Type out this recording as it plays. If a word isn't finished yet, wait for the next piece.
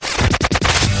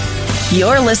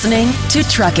You're listening to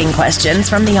Trucking Questions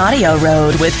from the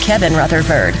Audioroad with Kevin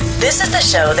Rutherford. This is the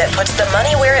show that puts the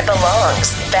money where it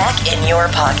belongs, back in your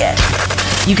pocket.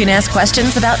 You can ask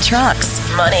questions about trucks,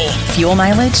 money, fuel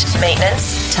mileage,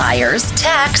 maintenance, tires,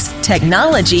 tax,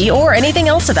 technology, or anything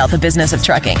else about the business of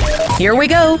trucking. Here we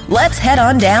go. Let's head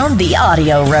on down the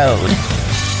Audioroad.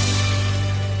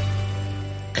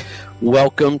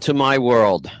 Welcome to my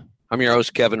world. I'm your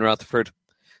host, Kevin Rutherford.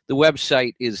 The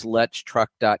website is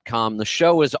letstruck.com. The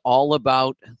show is all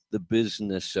about the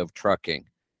business of trucking.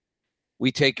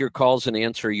 We take your calls and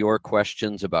answer your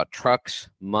questions about trucks,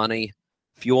 money,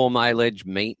 fuel mileage,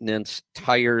 maintenance,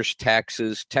 tires,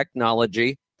 taxes,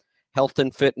 technology, health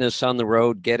and fitness on the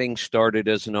road, getting started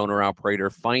as an owner-operator,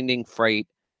 finding freight,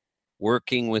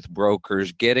 working with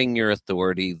brokers, getting your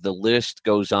authority. The list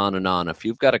goes on and on. If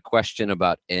you've got a question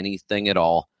about anything at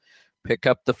all, pick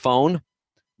up the phone.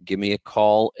 Give me a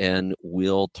call and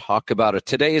we'll talk about it.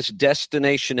 Today is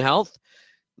Destination Health.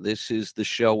 This is the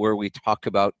show where we talk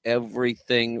about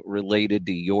everything related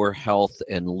to your health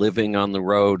and living on the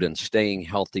road and staying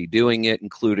healthy doing it,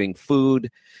 including food,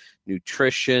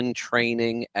 nutrition,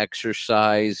 training,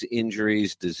 exercise,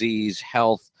 injuries, disease,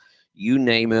 health, you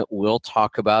name it, we'll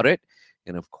talk about it.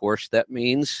 And of course, that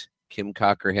means Kim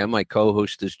Cockerham, my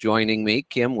co-host, is joining me.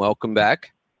 Kim, welcome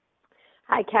back.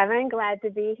 Hi, Kevin. Glad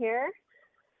to be here.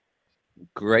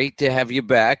 Great to have you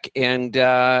back. And,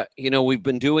 we've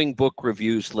been doing book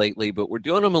reviews lately, but we're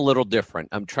doing them a little different.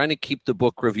 I'm trying to keep the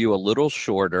book review a little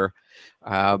shorter,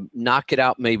 knock it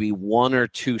out maybe one or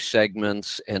two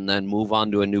segments, and then move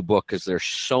on to a new book because there's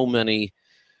so many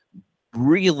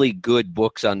really good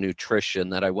books on nutrition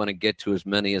that I want to get to as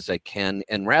many as I can.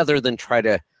 And rather than try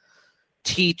to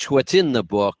teach what's in the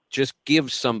book, just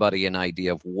give somebody an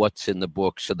idea of what's in the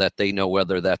book so that they know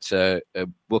whether that's a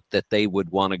book that they would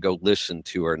want to go listen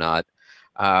to or not.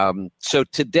 So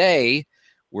today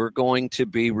we're going to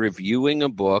be reviewing a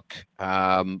book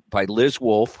by Liz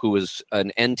Wolfe, who is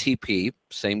an NTP,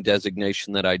 same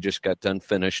designation that I just got done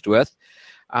finished with.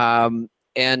 And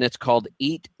it's called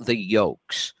Eat the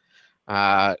Yolks.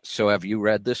 So have you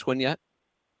read this one yet?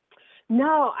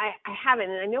 No, I haven't.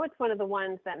 And I know it's one of the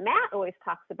ones that Matt always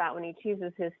talks about when he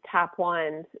chooses his top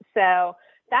ones. So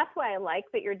that's why I like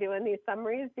that you're doing these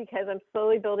summaries, because I'm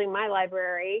slowly building my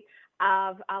library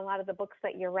of a lot of the books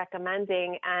that you're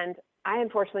recommending. And I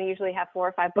unfortunately usually have 4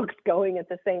 or 5 books going at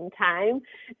the same time.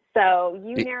 So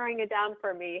you narrowing it down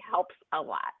for me helps a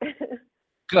lot.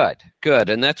 Good.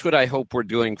 And that's what I hope we're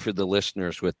doing for the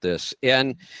listeners with this.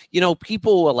 And,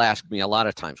 people will ask me a lot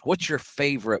of times, what's your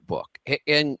favorite book?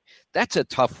 And that's a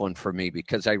tough one for me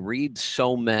because I read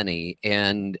so many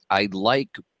and I like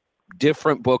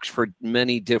different books for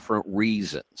many different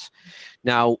reasons.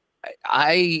 Now,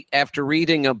 after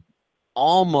reading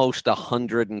almost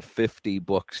 150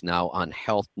 books now on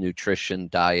health, nutrition,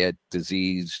 diet,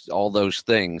 disease, all those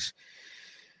things,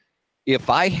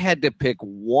 if I had to pick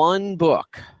one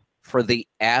book for the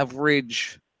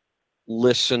average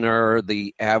listener,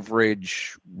 the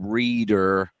average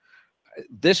reader,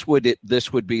 this would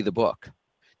be the book.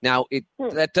 Now,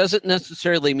 that doesn't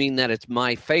necessarily mean that it's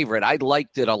my favorite. I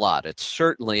liked it a lot. It's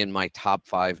certainly in my top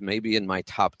 5, maybe in my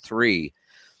top 3.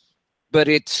 But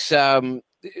it's there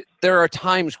are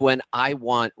times when I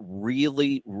want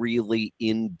really, really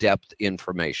in-depth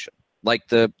information. Like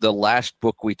the last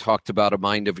book we talked about, A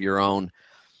Mind of Your Own,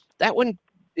 that one,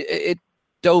 it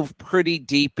dove pretty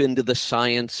deep into the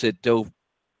science. It dove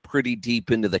pretty deep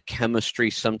into the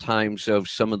chemistry sometimes of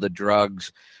some of the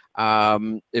drugs.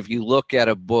 If you look at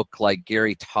a book like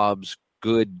Gary Taub's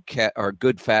Good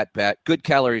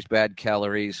Calories, Bad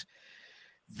Calories,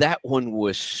 that one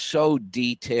was so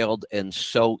detailed and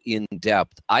so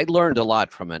in-depth. I learned a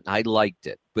lot from it. I liked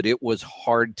it, but it was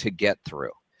hard to get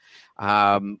through.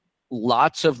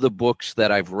 Lots of the books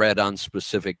that I've read on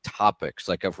specific topics,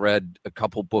 like I've read a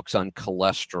couple books on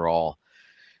cholesterol.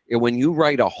 And when you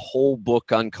write a whole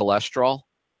book on cholesterol,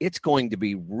 it's going to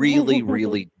be really,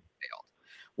 really detailed.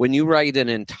 When you write an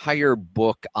entire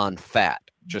book on fat,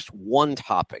 just one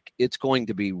topic, it's going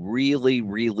to be really,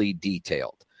 really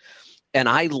detailed. And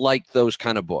I like those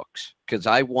kind of books because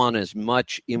I want as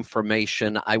much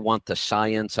information. I want the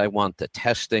science. I want the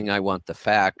testing. I want the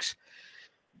facts.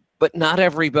 But not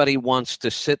everybody wants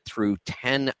to sit through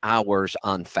 10 hours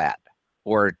on fat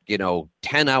or,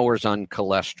 10 hours on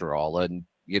cholesterol and,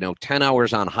 10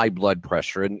 hours on high blood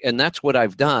pressure. And that's what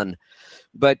I've done.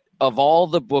 But of all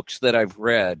the books that I've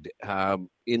read,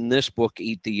 in this book,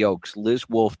 Eat the Yolks, Liz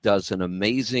Wolfe does an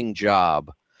amazing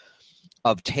job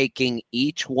of taking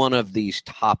each one of these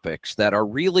topics that are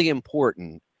really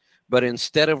important, But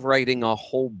instead of writing a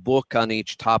whole book on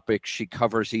each topic, she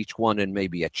covers each one in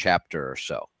maybe a chapter or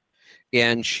so.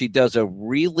 And she does a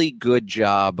really good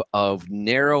job of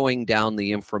narrowing down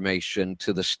the information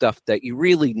to the stuff that you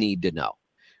really need to know,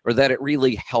 or that it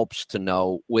really helps to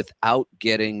know without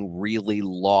getting really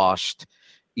lost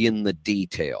in the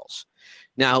details.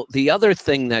 Now, the other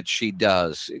thing that she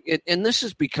does, and this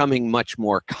is becoming much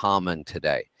more common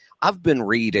today. I've been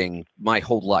reading my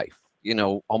whole life,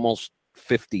 almost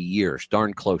 50 years,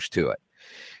 darn close to it.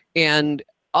 And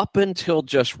up until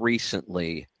just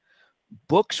recently,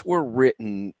 books were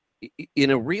written in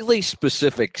a really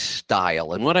specific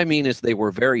style. And what I mean is they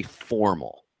were very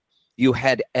formal. You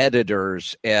had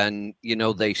editors and,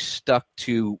 they stuck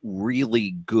to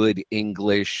really good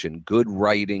English and good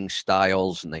writing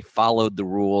styles, and they followed the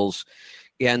rules.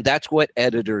 And that's what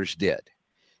editors did.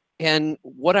 And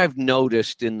what I've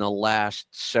noticed in the last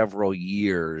several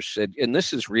years, and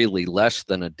this is really less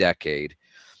than a decade,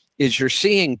 is you're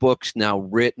seeing books now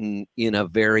written in a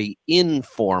very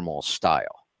informal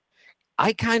style.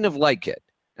 I kind of like it.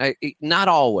 Not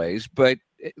always, but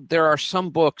there are some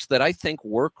books that I think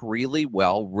work really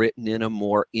well written in a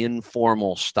more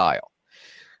informal style.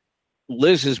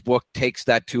 Liz's book takes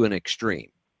that to an extreme.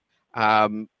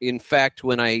 In fact,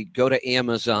 when I go to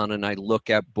Amazon and I look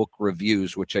at book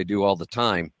reviews, which I do all the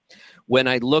time, when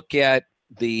I look at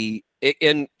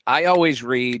and I always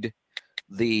read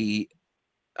the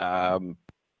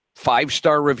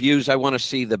 5-star reviews. I want to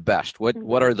see the best.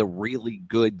 What are the really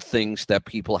good things that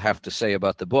people have to say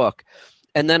about the book?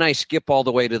 And then I skip all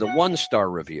the way to the 1-star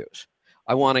reviews.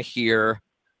 I want to hear,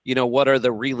 what are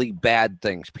the really bad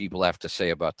things people have to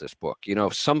say about this book?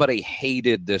 If somebody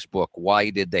hated this book, why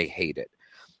did they hate it?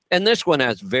 And this one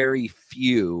has very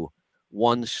few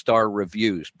 1-star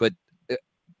reviews, but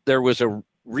there was a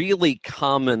really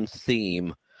common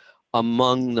theme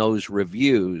among those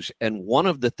reviews. And one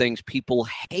of the things people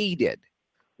hated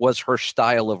was her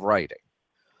style of writing.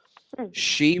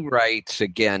 She writes,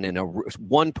 again,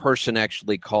 one person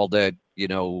actually called it,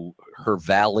 her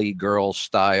Valley Girl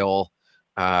style.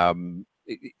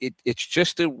 It's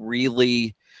just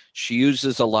she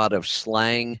uses a lot of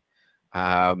slang.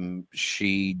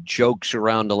 She jokes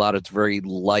around a lot. It's very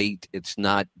light. It's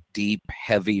not deep,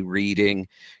 heavy reading.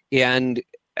 And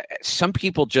some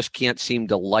people just can't seem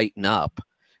to lighten up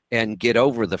and get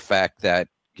over the fact that,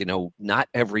 not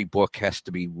every book has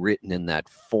to be written in that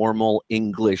formal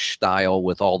English style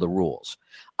with all the rules.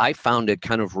 I found it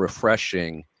kind of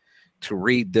refreshing to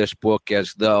read this book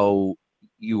as though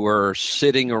you were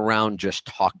sitting around just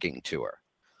talking to her.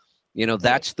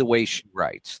 That's the way she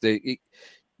writes.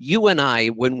 You and I,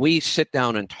 when we sit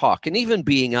down and talk, and even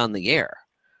being on the air,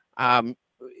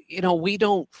 we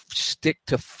don't stick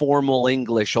to formal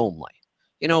English only.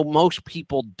 Most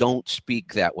people don't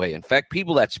speak that way. In fact,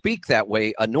 people that speak that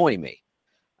way annoy me.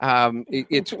 I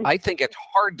think it's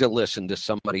hard to listen to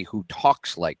somebody who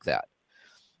talks like that.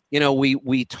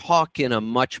 We talk in a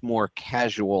much more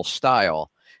casual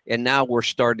style, and now we're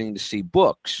starting to see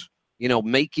books,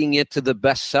 making it to the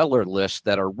bestseller list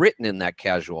that are written in that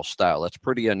casual style. That's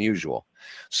pretty unusual.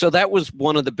 So that was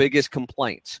one of the biggest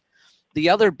complaints. The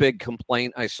other big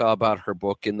complaint I saw about her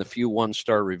book in the few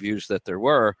 1-star reviews that there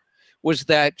were was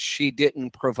that she didn't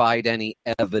provide any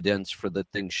evidence for the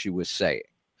things she was saying.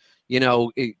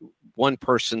 One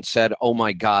person said, "Oh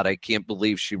my God, I can't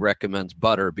believe she recommends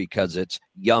butter because it's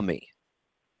yummy."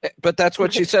 But that's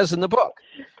what she says in the book.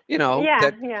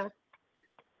 Yeah.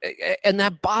 And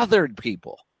that bothered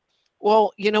people.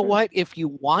 Well, you know what? If you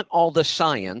want all the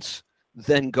science,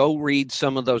 then go read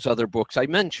some of those other books I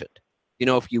mentioned.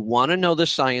 If you want to know the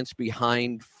science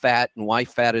behind fat and why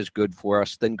fat is good for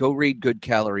us, then go read Good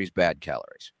Calories, Bad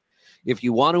Calories. If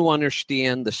you want to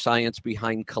understand the science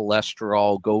behind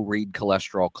cholesterol, go read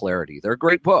Cholesterol Clarity. They're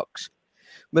great books.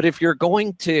 But if you're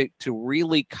going to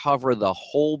really cover the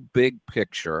whole big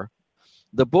picture,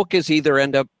 the book is either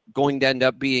going to end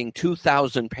up being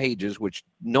 2,000 pages, which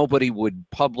nobody would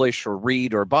publish or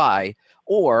read or buy,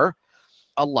 or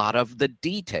a lot of the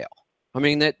detail. I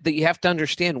mean, that you have to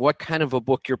understand what kind of a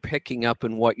book you're picking up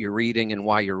and what you're reading and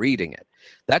why you're reading it.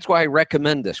 That's why I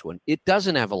recommend this one. It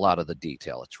doesn't have a lot of the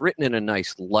detail. It's written in a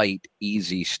nice, light,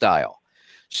 easy style.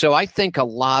 So I think a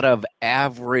lot of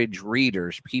average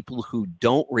readers, people who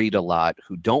don't read a lot,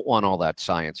 who don't want all that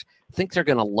science, I think they're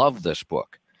going to love this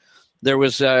book. There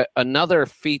was another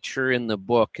feature in the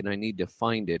book, and I need to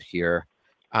find it here,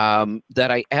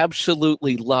 that I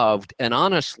absolutely loved. And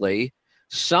honestly,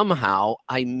 somehow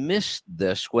I missed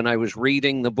this when I was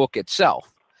reading the book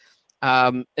itself.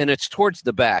 And it's towards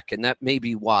the back, and that may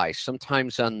be why.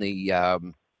 Sometimes on the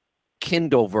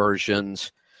Kindle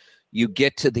versions, you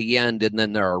get to the end and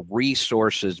then there are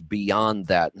resources beyond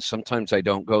that. And sometimes I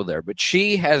don't go there. But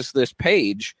she has this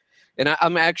page, and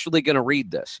I'm actually going to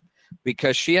read this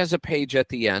because she has a page at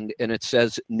the end and it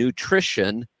says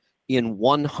nutrition in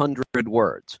 100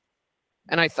 words.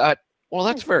 And I thought, well,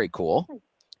 that's very cool.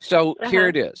 So here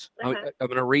it is. I'm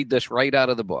going to read this right out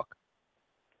of the book.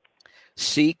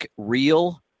 Seek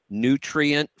real,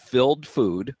 nutrient-filled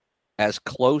food as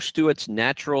close to its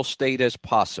natural state as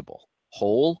possible.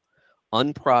 Whole,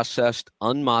 unprocessed,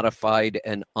 unmodified,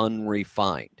 and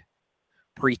unrefined.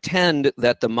 Pretend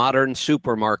that the modern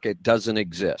supermarket doesn't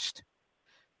exist.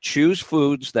 Choose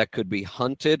foods that could be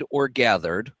hunted or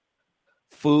gathered,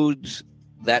 foods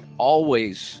that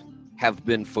always have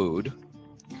been food.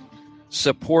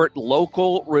 Support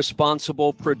local,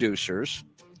 responsible producers.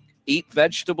 Eat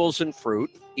vegetables and fruit.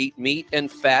 Eat meat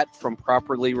and fat from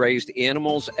properly raised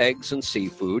animals, eggs, and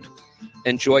seafood.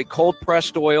 Enjoy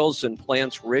cold-pressed oils and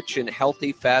plants rich in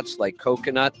healthy fats like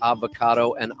coconut,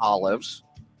 avocado, and olives.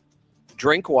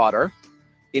 Drink water.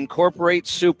 Incorporate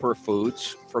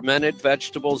superfoods, fermented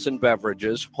vegetables and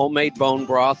beverages, homemade bone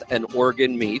broth, and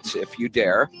organ meats if you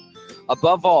dare.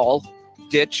 Above all,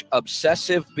 ditch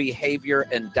obsessive behavior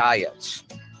and diets.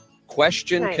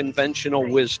 Question conventional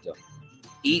wisdom.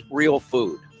 Eat real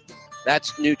food.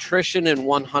 That's nutrition in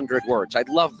 100 words. I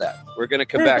love that. We're going to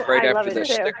come back right after this.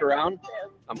 Too. Stick around.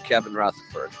 I'm Kevin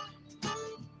Rutherford.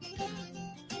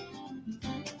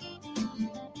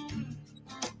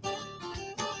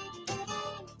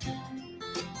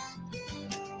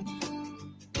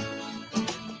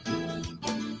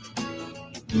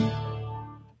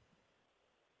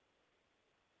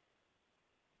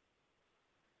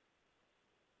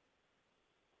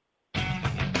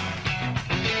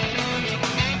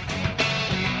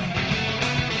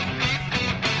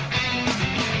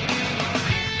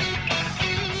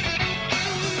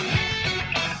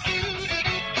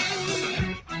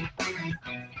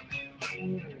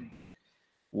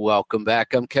 Welcome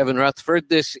back. I'm Kevin Rutherford.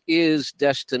 This is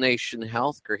Destination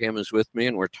Health. Graham is with me,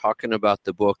 and we're talking about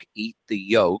the book, Eat the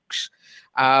Yolks.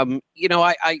 I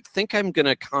think I'm going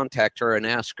to contact her and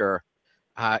ask her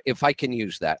if I can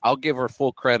use that. I'll give her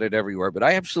full credit everywhere, but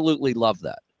I absolutely love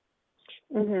that.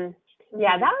 Mm-hmm.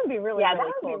 Yeah, that would be really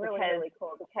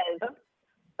cool because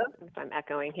I'm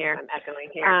echoing here.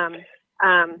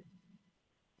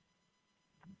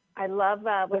 I love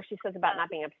what she says about not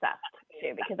being obsessed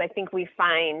too, because I think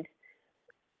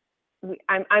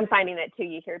I'm finding that too.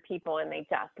 You hear people and they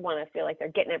just want to feel like they're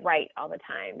getting it right all the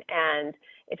time. And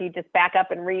if you just back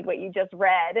up and read what you just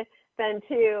read, then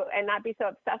too, and not be so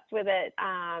obsessed with it,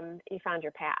 you found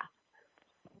your path.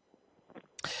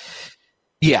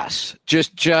 Yes,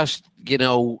 just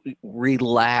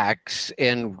relax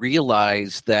and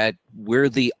realize that we're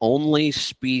the only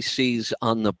species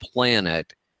on the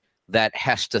planet that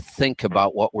has to think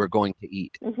about what we're going to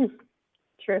eat.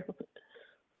 True.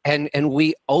 And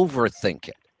we overthink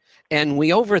it. And we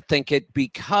overthink it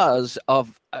because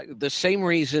of the same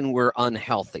reason we're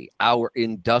unhealthy. Our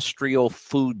industrial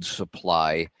food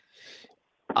supply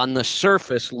on the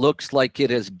surface looks like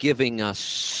it is giving us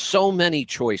so many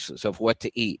choices of what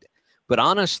to eat. But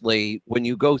honestly, when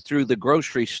you go through the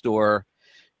grocery store,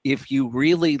 if you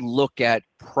really look at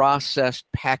processed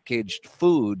packaged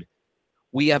food,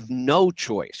 we have no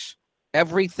choice.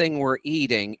 Everything we're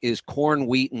eating is corn,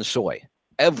 wheat, and soy.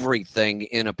 Everything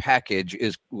in a package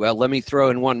is, well, let me throw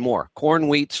in one more: corn,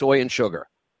 wheat, soy, and sugar.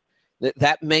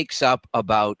 That makes up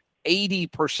about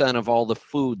 80% of all the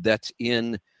food that's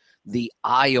in the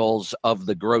aisles of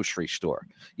the grocery store.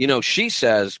 She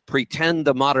says, pretend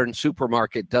the modern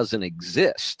supermarket doesn't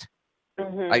exist.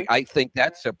 Mm-hmm. I think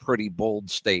that's a pretty bold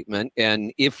statement.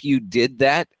 And if you did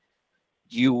that,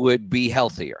 you would be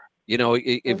healthier.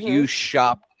 If you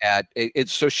shop at it,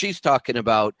 so she's talking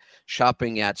about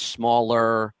shopping at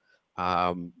smaller,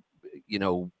 not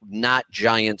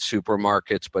giant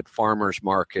supermarkets, but farmers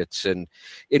markets. And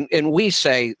we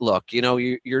say, look,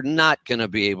 you're not going to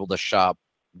be able to shop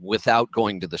without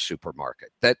going to the supermarket.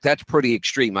 That's pretty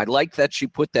extreme. I like that she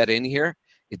put that in here.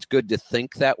 It's good to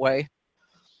think that way.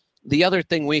 The other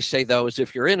thing we say, though, is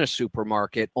if you're in a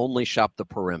supermarket, only shop the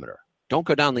perimeter. Don't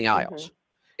go down the aisles. Mm-hmm.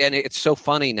 And it's so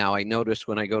funny now. I notice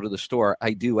when I go to the store,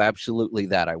 I do absolutely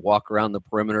that. I walk around the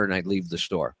perimeter and I leave the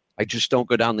store. I just don't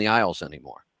go down the aisles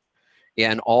anymore.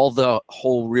 And all the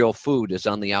whole real food is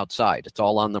on the outside. It's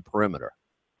all on the perimeter.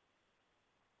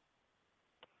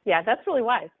 Yeah, that's really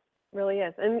wise. Really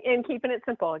is. And keeping it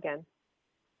simple again.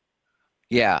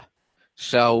 Yeah.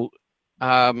 So,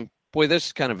 Boy, this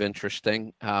is kind of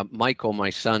interesting. Michael, my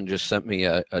son, just sent me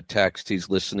a text. He's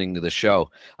listening to the show.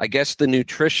 I guess the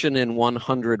nutrition in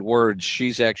 100 words,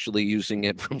 she's actually using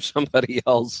it from somebody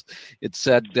else. It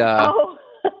said,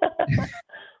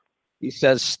 he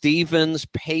says, Stevens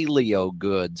Paleo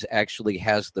Goods actually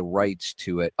has the rights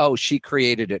to it. Oh, she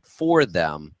created it for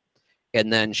them,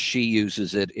 and then she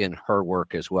uses it in her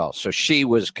work as well. So she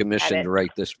was commissioned to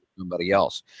write this for somebody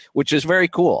else, which is very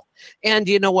cool. And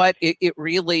you know what? It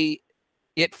really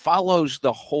follows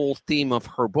the whole theme of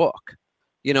her book.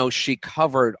 You know, she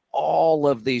covered all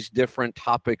of these different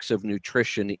topics of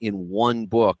nutrition in one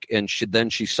book, and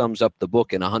she sums up the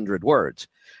book in 100 words.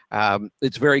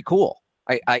 It's very cool.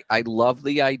 I love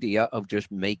the idea of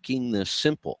just making this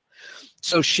simple.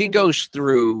 So she goes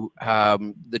through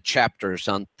the chapters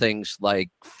on things like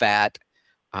fat,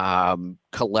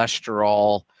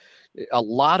 cholesterol, a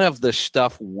lot of the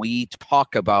stuff we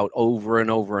talk about over and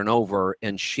over and over,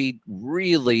 and she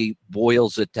really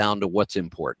boils it down to what's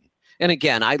important. And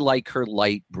again, I like her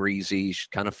light, breezy, she's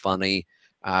kind of funny,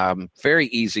 very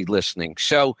easy listening.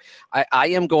 So I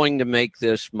am going to make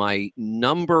this my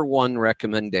number one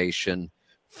recommendation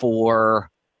for,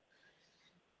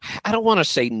 I don't want to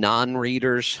say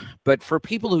non-readers, but for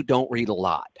people who don't read a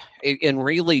lot and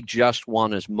really just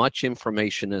want as much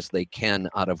information as they can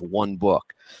out of one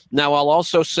book. Now, I'll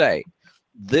also say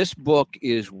this book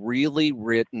is really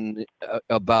written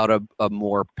about a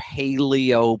more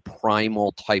paleo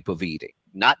primal type of eating,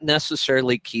 not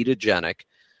necessarily ketogenic.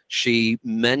 She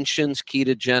mentions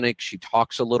ketogenic. She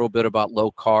talks a little bit about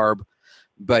low carb,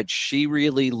 but she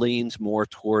really leans more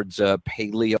towards a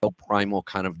paleo primal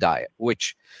kind of diet,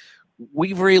 which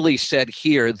we've really said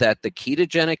here that the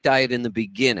ketogenic diet in the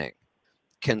beginning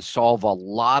can solve a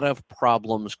lot of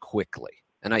problems quickly.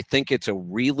 And I think it's a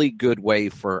really good way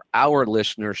for our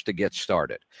listeners to get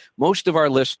started. Most of our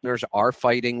listeners are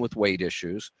fighting with weight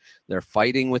issues. They're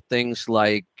fighting with things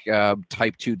like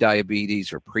type 2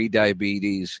 diabetes or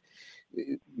prediabetes.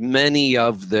 Many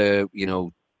of the,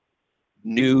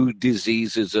 new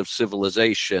diseases of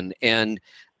civilization. And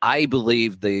I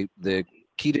believe the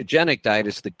ketogenic diet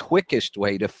is the quickest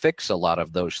way to fix a lot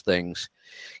of those things.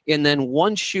 And then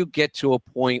once you get to a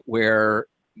point where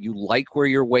you like where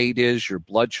your weight is, your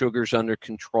blood sugar's under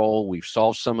control, we've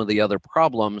solved some of the other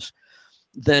problems,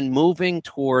 then moving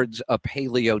towards a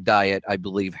paleo diet, I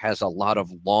believe, has a lot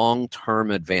of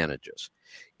long-term advantages.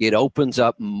 It opens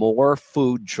up more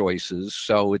food choices,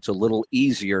 so it's a little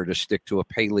easier to stick to a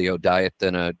paleo diet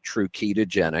than a true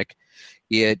ketogenic.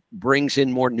 It brings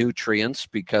in more nutrients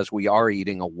because we are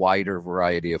eating a wider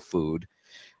variety of food.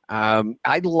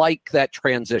 I like that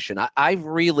transition. I've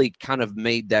really kind of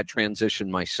made that transition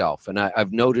myself, and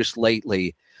I've noticed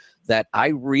lately that I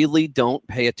really don't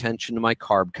pay attention to my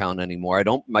carb count anymore.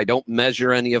 I don't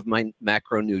measure any of my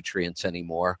macronutrients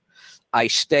anymore. I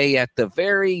stay at the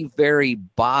very, very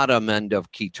bottom end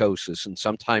of ketosis, and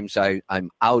sometimes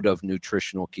I'm out of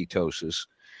nutritional ketosis.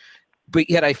 But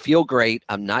yet I feel great.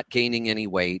 I'm not gaining any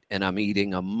weight, and I'm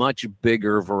eating a much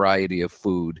bigger variety of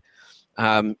food.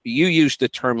 You used a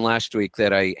term last week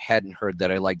that I hadn't heard,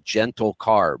 that I like, gentle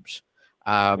carbs.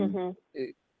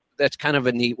 That's kind of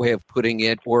a neat way of putting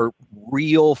it, or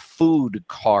real food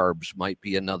carbs might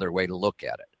be another way to look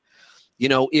at it.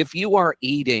 If you are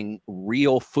eating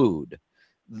real food,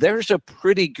 there's a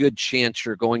pretty good chance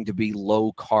you're going to be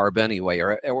low carb anyway,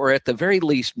 or at the very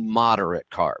least moderate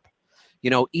carb.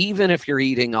 Even if you're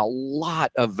eating a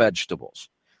lot of vegetables,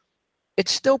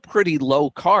 it's still pretty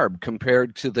low carb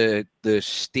compared to the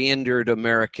standard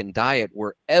American diet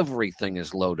where everything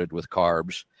is loaded with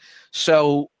carbs.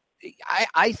 So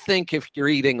I think if you're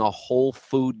eating a whole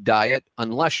food diet,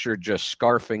 unless you're just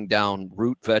scarfing down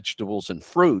root vegetables and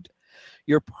fruit,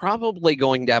 you're probably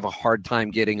going to have a hard time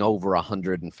getting over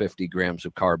 150 grams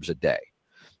of carbs a day.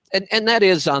 And that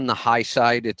is on the high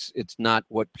side. It's not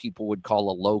what people would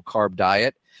call a low carb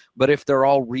diet. But if they're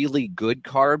all really good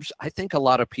carbs, I think a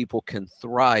lot of people can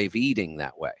thrive eating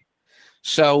that way.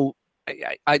 So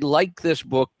I like this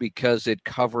book because it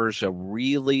covers a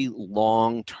really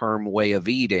long-term way of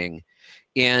eating.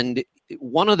 And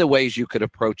one of the ways you could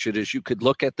approach it is you could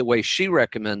look at the way she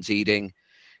recommends eating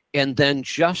and then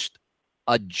just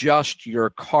adjust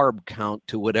your carb count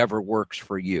to whatever works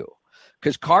for you.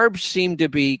 Because carbs seem to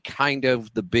be kind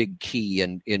of the big key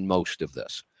in most of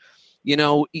this.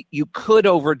 You could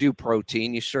overdo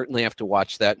protein. You certainly have to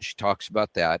watch that, and she talks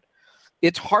about that.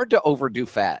 It's hard to overdo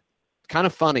fat. Kind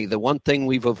of funny. The one thing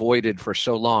we've avoided for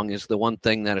so long is the one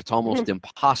thing that it's almost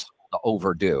impossible to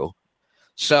overdo.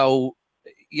 So,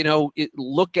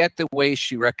 look at the way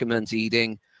she recommends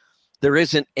eating. There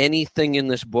isn't anything in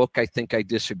this book I think I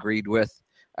disagreed with.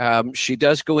 She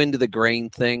does go into the grain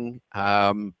thing,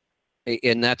 and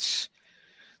that's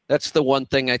the one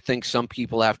thing I think some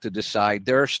people have to decide.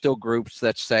 There are still groups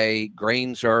that say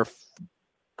grains are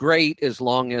great as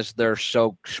long as they're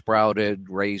soaked, sprouted,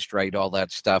 raised right, all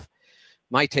that stuff.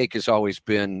 My take has always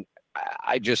been,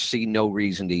 I just see no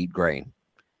reason to eat grain.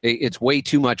 It's way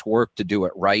too much work to do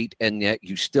it right, and yet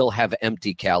you still have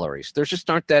empty calories. There just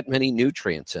aren't that many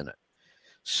nutrients in it.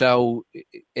 So,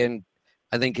 and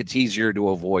I think it's easier to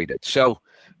avoid it. So,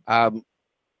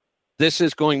 this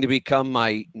is going to become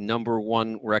my number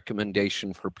one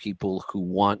recommendation for people who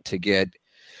want to get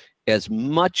as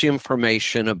much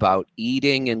information about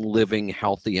eating and living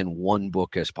healthy in one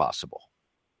book as possible.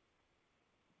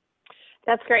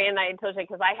 That's great. And I told you,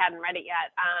 because I hadn't read it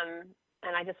yet,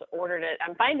 and I just ordered it.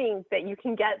 I'm finding that you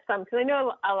can get some, because I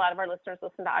know a lot of our listeners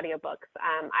listen to audiobooks.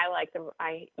 I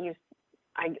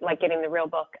like getting the real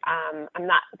book. I'm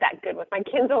not that good with my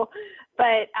Kindle,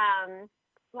 but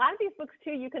a lot of these books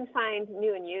too, you can find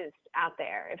new and used out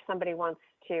there if somebody wants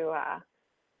to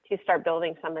start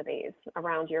building some of these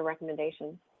around your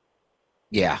recommendations.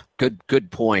 Yeah, good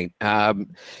point.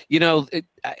 I'm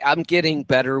getting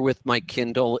better with my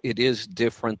Kindle. It is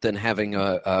different than having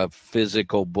a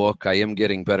physical book. I am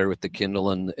getting better with the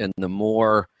Kindle, and the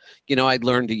more, I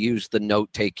learned to use the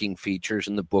note-taking features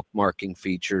and the bookmarking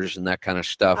features and that kind of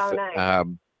stuff. Oh, nice.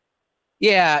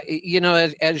 Yeah,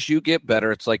 as you get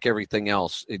better, it's like everything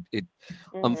else.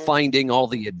 I'm finding all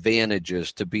the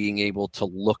advantages to being able to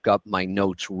look up my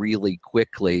notes really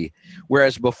quickly.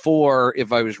 Whereas before,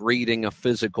 if I was reading a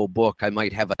physical book, I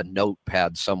might have a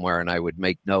notepad somewhere and I would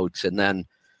make notes, and then,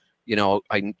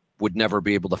 I would never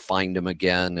be able to find them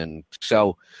again. And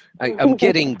so I'm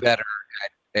getting better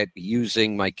at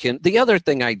using my Kindle. The other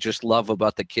thing I just love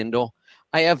about the Kindle,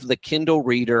 I have the Kindle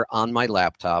Reader on my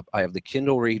laptop. I have the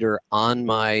Kindle Reader on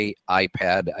my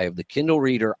iPad. I have the Kindle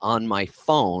Reader on my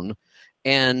phone,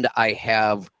 and I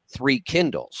have 3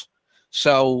 Kindles.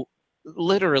 So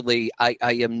literally, I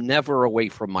am never away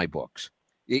from my books.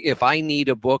 If I need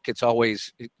a book, it's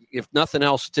always, if nothing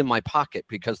else, it's in my pocket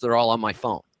because they're all on my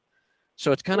phone.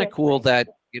 So it's kind of cool that,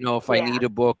 if I need a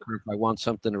book or if I want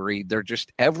something to read, they're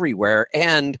just everywhere.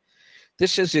 And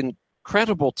this is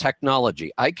incredible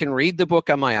technology. I can read the book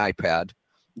on my iPad,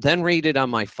 then read it on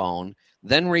my phone,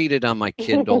 then read it on my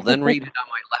Kindle, then read it on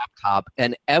my laptop,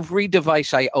 and every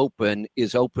device I open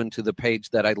is open to the page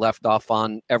that I left off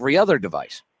on every other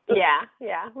device. Yeah,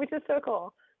 which is so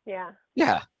cool. Yeah.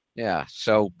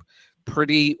 So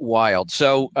pretty wild.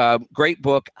 So great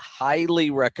book. Highly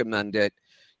recommend it.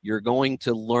 You're going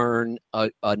to learn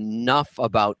enough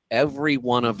about every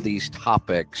one of these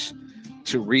topics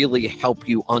to really help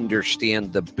you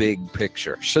understand the big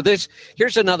picture. So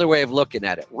here's another way of looking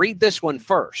at it. Read this one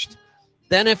first.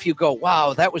 Then if you go,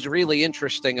 wow, that was really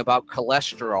interesting about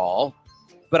cholesterol,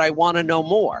 but I want to know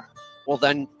more. Well,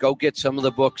 then go get some of the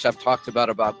books I've talked about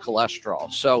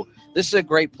cholesterol. So this is a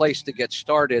great place to get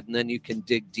started, and then you can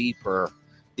dig deeper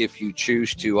if you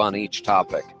choose to on each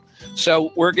topic.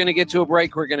 So we're going to get to a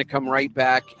break. We're going to come right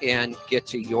back and get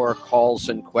to your calls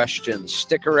and questions.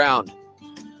 Stick around.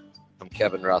 I'm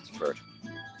Kevin Rutherford.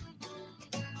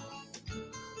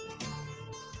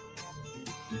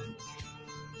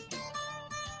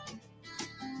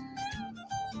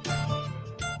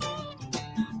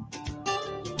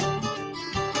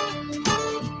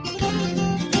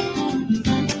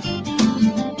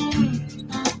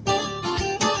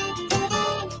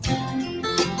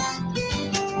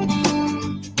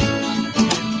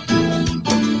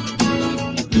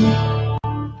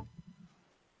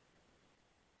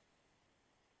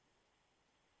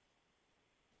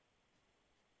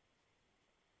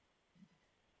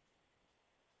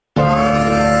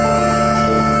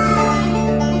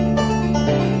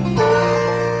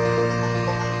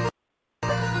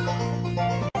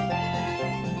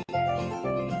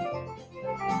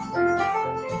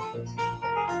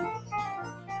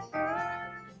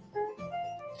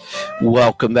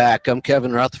 Welcome back. I'm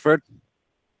Kevin Rutherford.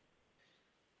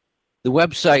 The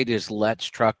website is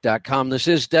letstruck.com. This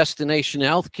is Destination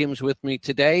Health. Kim's with me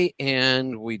today,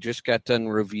 and we just got done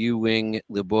reviewing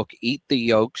the book Eat the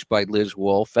Yolks by Liz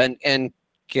Wolfe. And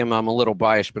Kim, I'm a little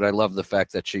biased, but I love the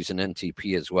fact that she's an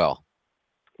NTP as well.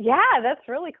 Yeah, that's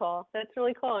really cool. And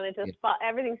it just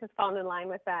everything's just fallen in line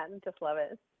with that. Just love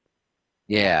it.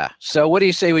 Yeah. So what do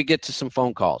you say we get to some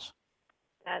phone calls?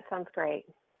 That sounds great.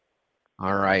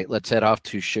 All right, let's head off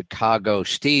to Chicago.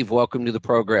 Steve, welcome to the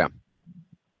program.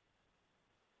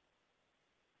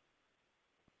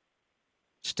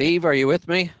 Steve, are you with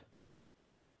me?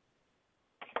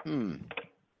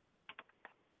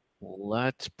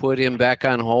 Let's put him back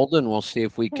on hold, and we'll see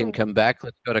if we can come back.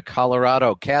 Let's go to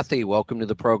Colorado. Kathy, welcome to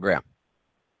the program.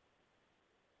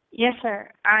 Yes, sir.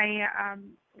 I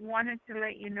wanted to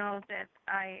let you know that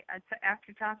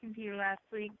after talking to you last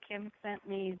week, Kim sent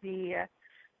me the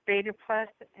Beta Plus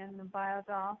and the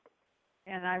Biodol,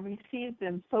 and I received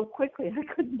them so quickly I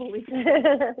couldn't believe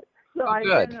it. So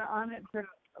I've been on it for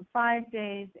 5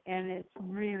 days, and it's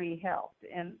really helped.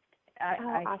 And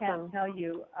I awesome. can't tell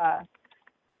you.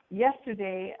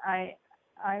 Yesterday,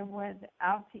 I went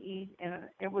out to eat, and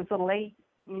it was a late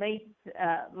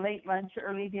lunch,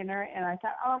 early dinner, and I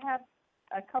thought I'll have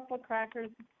a couple of crackers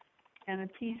and a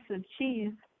piece of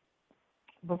cheese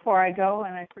before I go,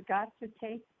 and I forgot to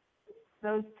take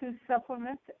those 2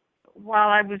 supplements while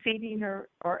I was eating or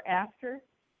after,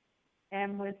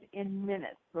 and within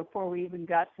minutes before we even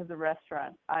got to the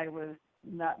restaurant, I was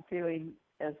not feeling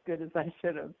as good as I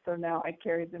should have. So now I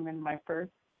carried them in my purse.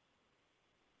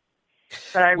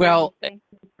 But I really thank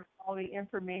you for all the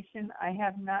information. I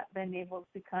have not been able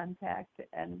to contact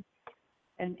an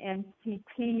NTP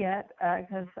yet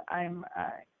because I'm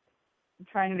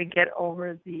trying to get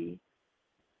over the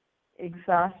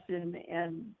exhaustion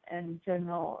and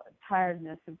general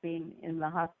tiredness of being in the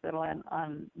hospital and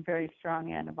on very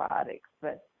strong antibiotics.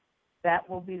 But that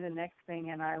will be the next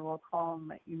thing, and I will call and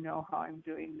let you know how I'm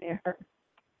doing there.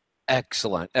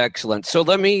 Excellent. So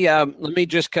let me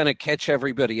just kind of catch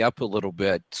everybody up a little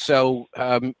bit. So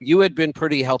you had been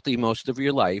pretty healthy most of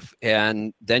your life,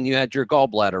 and then you had your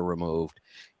gallbladder removed,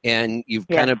 and you've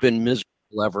kind of been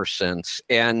miserable ever since.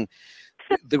 And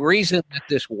the reason that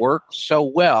this works so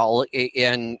well,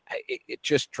 and it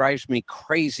just drives me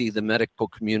crazy, the medical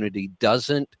community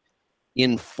doesn't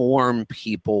inform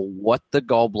people what the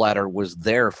gallbladder was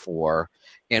there for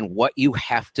and what you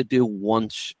have to do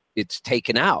once it's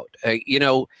taken out.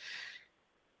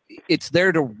 It's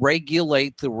there to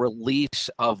regulate the release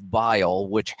of bile,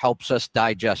 which helps us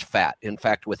digest fat. In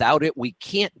fact, without it, we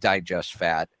can't digest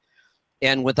fat.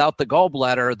 And without the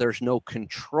gallbladder, there's no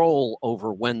control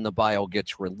over when the bile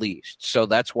gets released. So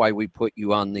that's why we put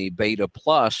you on the Beta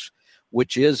Plus,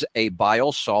 which is a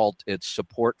bile salt. It's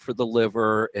support for the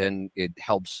liver, and it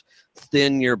helps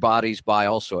thin your body's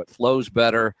bile so it flows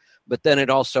better. But then it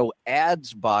also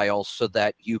adds bile so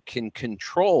that you can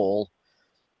control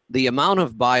the amount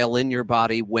of bile in your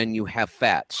body when you have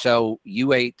fat. So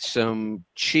you ate some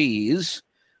cheese,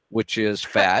 which is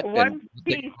fat. One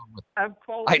piece of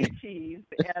Polish cheese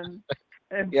and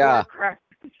yeah. 4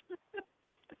 crackers.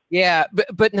 Yeah,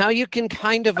 but now you can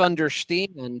kind of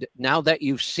understand, now that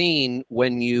you've seen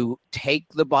when you take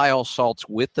the bile salts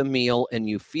with the meal and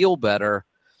you feel better,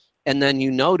 and then you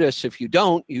notice if you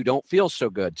don't feel so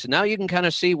good. So now you can kind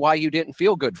of see why you didn't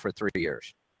feel good for 3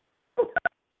 years.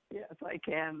 Yes, I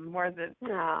can. More than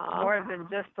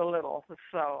just a little.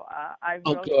 So I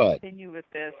will continue with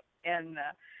this, and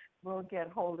we'll get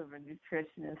hold of a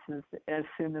nutritionist as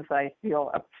soon as I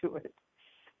feel up to it.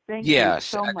 Thank you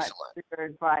so much for your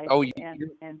advice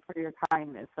and for your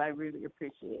kindness. I really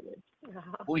appreciate it.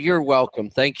 Well, you're welcome.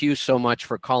 Thank you so much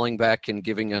for calling back and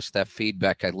giving us that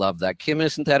feedback. I love that. Kim,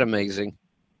 isn't that amazing?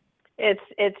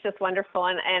 It's just wonderful,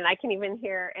 and I can even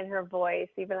hear in her voice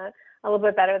even a little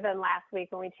bit better than last week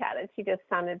when we chatted. She just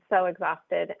sounded so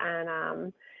exhausted,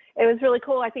 and it was really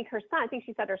cool. I think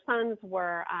she said her sons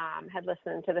had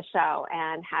listened to the show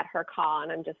and had her call,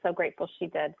 and I'm just so grateful she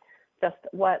did. Just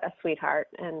what a sweetheart,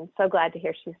 and so glad to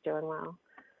hear she's doing well.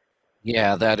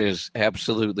 Yeah, that is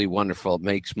absolutely wonderful. It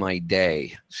makes my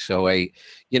day. So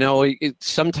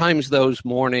sometimes those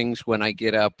mornings when I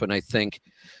get up and I think,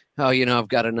 I've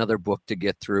got another book to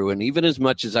get through. And even as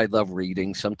much as I love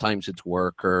reading, sometimes it's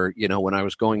work, or, when I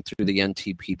was going through the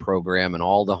NTP program and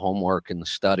all the homework and the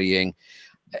studying,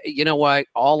 you know what?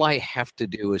 All I have to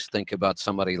do is think about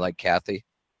somebody like Kathy.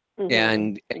 Mm-hmm.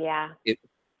 And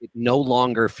it no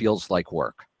longer feels like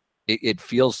work. It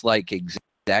feels like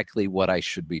exactly what I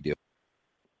should be doing.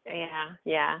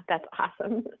 Yeah, that's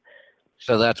awesome.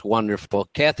 So that's wonderful.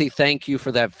 Kathy, thank you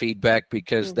for that feedback,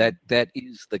 because that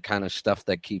is the kind of stuff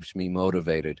that keeps me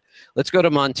motivated. Let's go to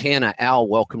Montana. Al,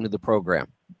 welcome to the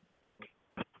program.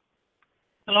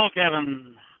 Hello,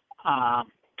 Kevin.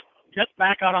 Just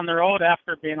back out on the road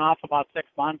after being off about 6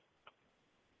 months.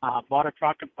 Bought a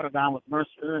truck and put it down with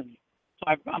Mercer, and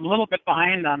so I'm a little bit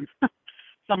behind on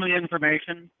some of the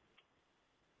information.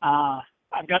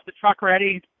 I've got the truck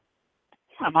ready.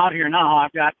 I'm out here now.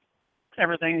 I've got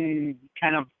everything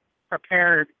kind of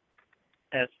prepared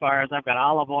as far as I've got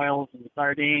olive oils and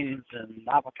sardines and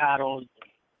avocados and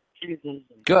cheeses.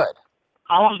 And good.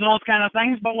 Olives and those kind of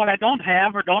things. But what I don't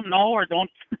have or don't know or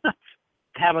don't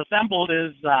have assembled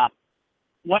is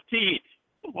what to eat.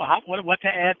 what to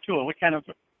add to it? What kind of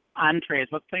entrees?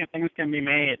 What things can be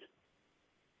made?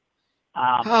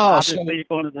 Obviously, you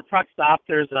go into the truck stop.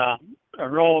 There's a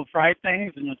roll of fried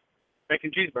things and a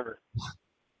bacon cheeseburger.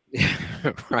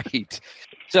 Right.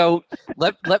 So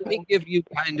let me give you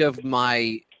kind of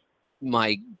my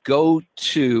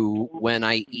go-to when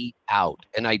I eat out,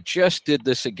 and I just did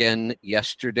this again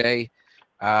yesterday.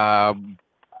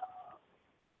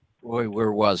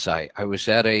 Where was I? I was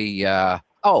at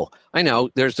I know.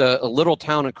 There's a little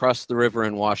town across the river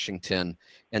in Washington,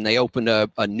 and they opened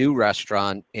a new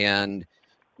restaurant, and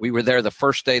we were there the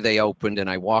first day they opened, and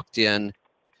I walked in,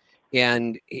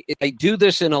 and I do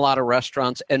this in a lot of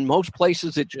restaurants, and most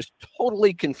places it just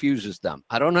totally confuses them.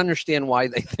 I don't understand why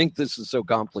they think this is so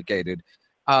complicated,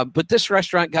 but this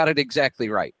restaurant got it exactly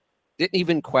right. Didn't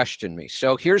even question me.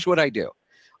 So here's what I do.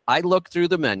 I look through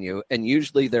the menu, and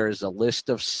usually there is a list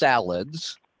of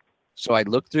salads. So I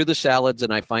look through the salads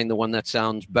and I find the one that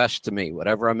sounds best to me,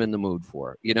 whatever I'm in the mood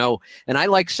for, and I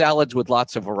like salads with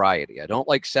lots of variety. I don't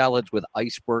like salads with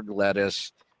iceberg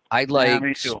lettuce. I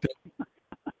like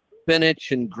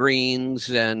spinach and greens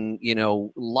and,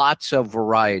 lots of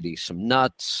variety, some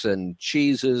nuts and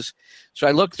cheeses. So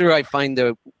I look through, I find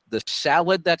the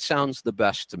salad that sounds the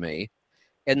best to me.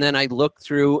 And then I look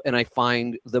through and I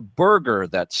find the burger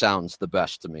that sounds the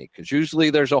best to me, because usually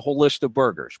there's a whole list of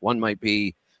burgers. One might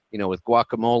be, with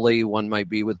guacamole, one might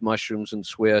be with mushrooms and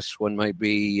Swiss, one might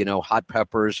be, hot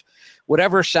peppers,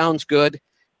 whatever sounds good.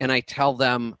 And I tell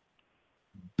them,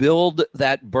 build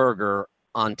that burger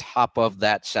on top of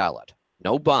that salad.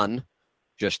 No bun,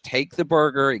 just take the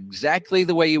burger exactly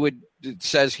the way it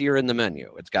says here in the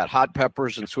menu. It's got hot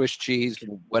peppers and Swiss cheese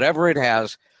and whatever it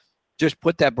has, just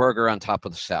put that burger on top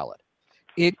of the salad.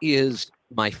 It is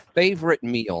my favorite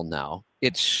meal now.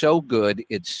 It's so good.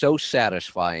 It's so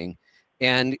satisfying.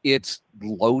 And it's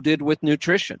loaded with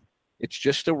nutrition. It's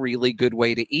just a really good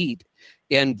way to eat.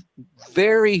 And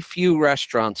very few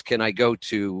restaurants can I go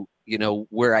to,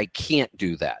 where I can't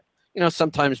do that.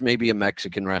 Sometimes maybe a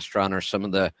Mexican restaurant or some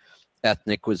of the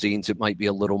ethnic cuisines, it might be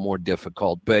a little more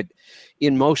difficult. But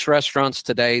in most restaurants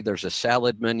today, there's a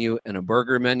salad menu and a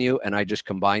burger menu, and I just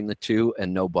combine the two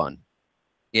and no bun.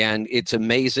 And it's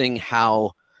amazing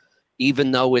how,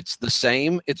 even though it's the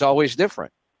same, it's always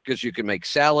different. Because you can make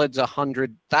salads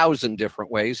 100,000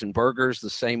 different ways and burgers the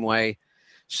same way.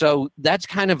 So that's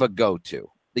kind of a go-to.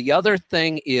 The other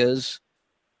thing is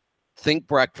think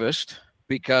breakfast,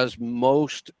 because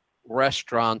most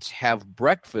restaurants have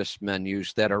breakfast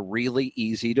menus that are really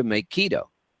easy to make keto.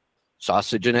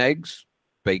 Sausage and eggs,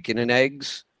 bacon and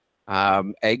eggs.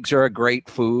 Eggs are a great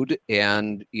food,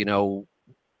 and,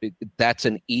 that's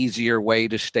an easier way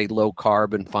to stay low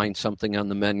carb and find something on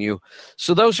the menu.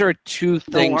 So those are two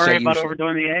things. Don't worry about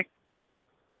overdoing the egg.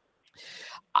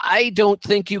 I don't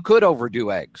think you could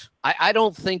overdo eggs. I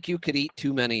don't think you could eat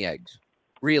too many eggs.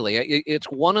 Really, it's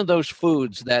one of those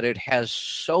foods that it has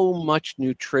so much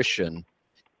nutrition,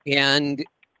 and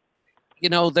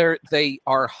they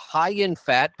are high in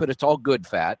fat, but it's all good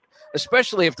fat.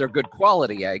 Especially if they're good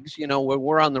quality eggs. When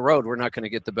we're on the road, we're not going to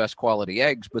get the best quality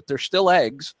eggs, but they're still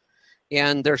eggs,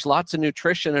 and there's lots of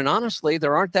nutrition. And honestly,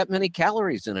 there aren't that many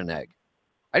calories in an egg.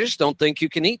 I just don't think you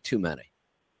can eat too many.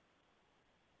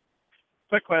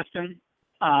 Quick question.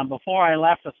 Before I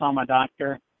left, I saw my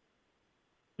doctor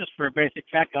just for a basic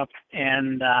checkup,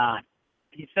 and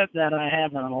he said that I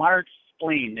have an enlarged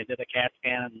spleen. They did a CAT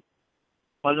scan, and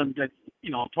wasn't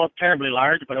terribly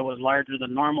large, but it was larger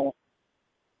than normal.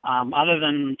 Other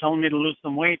than telling me to lose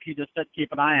some weight, he just said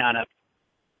keep an eye on it.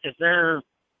 Is there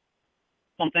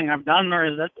something I've done, or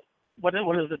is it what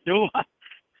does it do?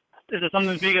 Is it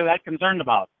something to be that concerned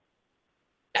about?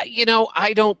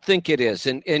 I don't think it is,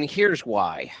 and here's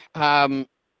why. I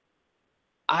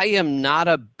am not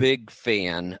a big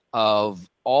fan of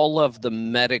all of the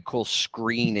medical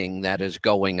screening that is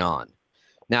going on.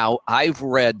 Now, I've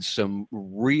read some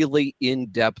really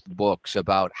in-depth books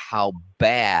about how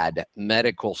bad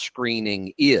medical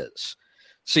screening is.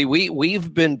 See,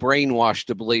 we've been brainwashed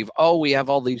to believe, we have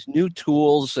all these new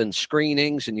tools and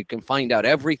screenings, and you can find out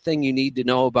everything you need to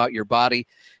know about your body.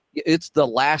 It's the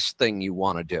last thing you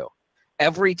want to do.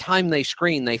 Every time they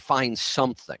screen, they find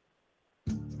something.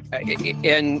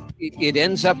 And it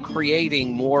ends up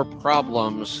creating more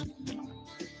problems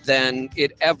than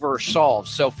it ever solves.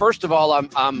 So first of all,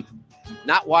 I'm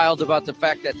not wild about the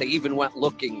fact that they even went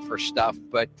looking for stuff.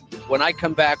 But when I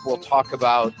come back, we'll talk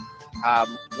about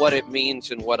what it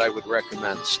means and what I would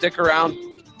recommend. Stick around.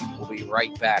 We'll be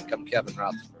right back. I'm Kevin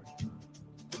Rutherford.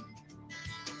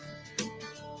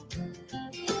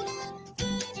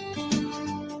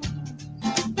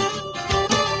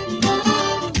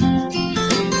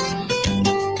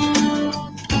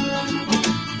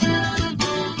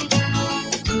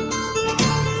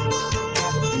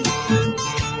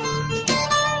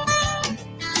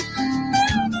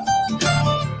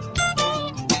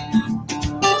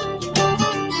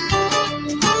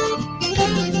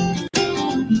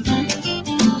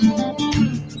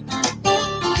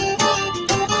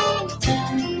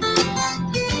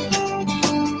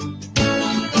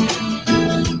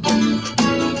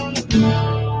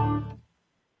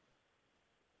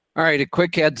 All right, a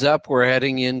quick heads up. We're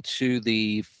heading into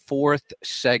the fourth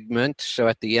segment. So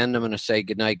at the end, I'm going to say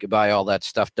goodnight, goodbye, all that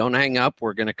stuff. Don't hang up.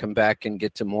 We're going to come back and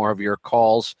get to more of your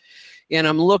calls. And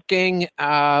I'm looking,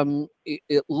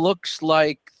 it looks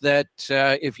like that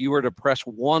if you were to press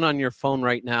 1 on your phone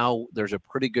right now, there's a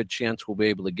pretty good chance we'll be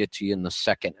able to get to you in the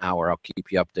second hour. I'll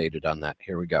keep you updated on that.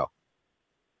 Here we go.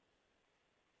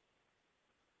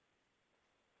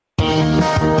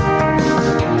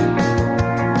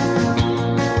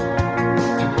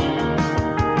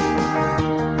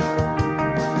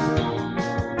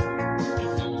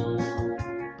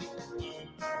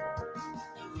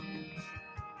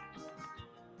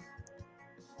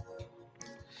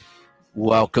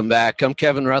 Welcome back. I'm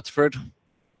Kevin Rutherford.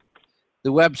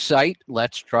 The website,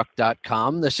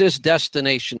 letstruck.com. This is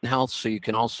Destination Health, so you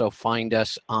can also find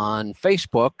us on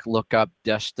Facebook. Look up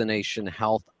Destination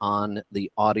Health on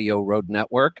the Audioroad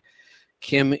Network.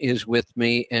 Kim is with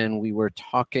me, and we were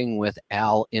talking with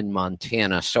Al in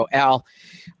Montana. So, Al,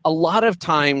 a lot of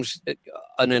times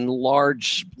an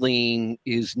enlarged spleen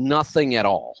is nothing at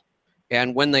all.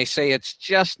 And when they say it's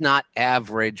just not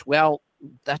average, well,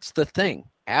 that's the thing.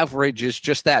 Average is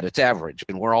just that. It's average,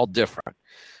 and we're all different.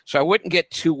 So I wouldn't get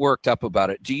too worked up about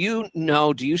it. Do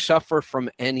you suffer from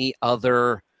any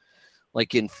other,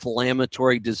 like,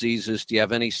 inflammatory diseases? Do you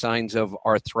have any signs of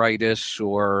arthritis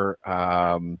or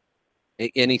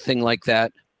anything like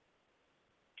that?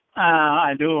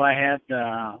 I do. I had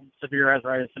severe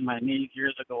arthritis in my knees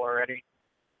years ago already.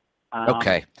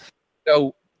 Okay.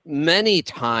 So many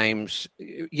times,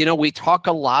 we talk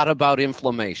a lot about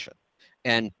inflammation.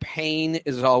 And pain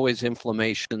is always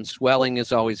inflammation. Swelling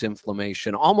is always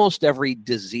inflammation. Almost every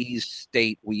disease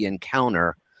state we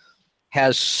encounter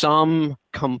has some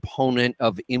component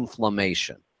of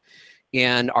inflammation.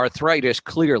 And arthritis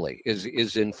clearly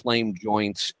is inflamed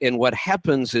joints. And what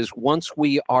happens is once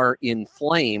we are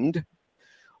inflamed,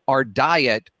 our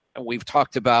diet, we've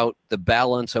talked about the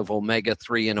balance of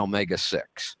omega-3 and omega-6.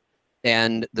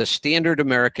 And the standard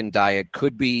American diet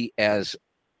could be as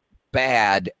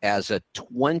bad as a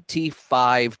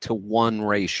 25-to-1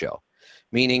 ratio,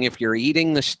 meaning if you're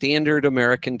eating the standard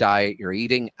American diet, you're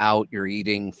eating out, you're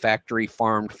eating factory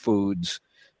farmed foods,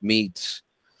 meats,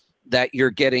 that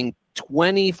you're getting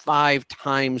 25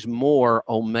 times more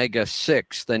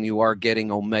omega-6 than you are getting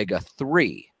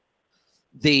omega-3.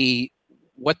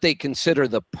 What they consider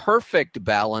the perfect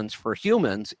balance for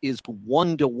humans is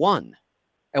 1-to-1,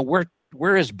 and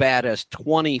we're as bad as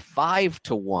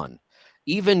 25-to-1.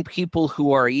 Even people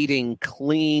who are eating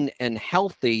clean and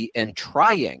healthy and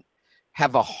trying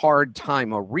have a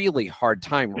really hard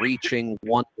time reaching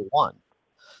 1-to-1.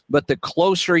 But the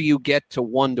closer you get to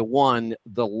 1-to-1,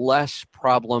 the less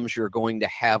problems you're going to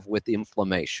have with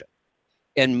inflammation.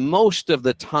 And most of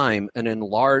the time, an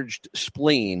enlarged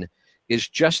spleen is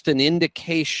just an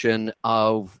indication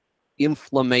of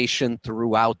inflammation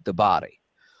throughout the body.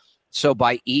 So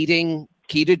by eating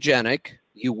ketogenic,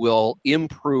 you will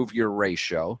improve your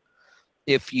ratio.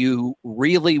 If you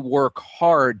really work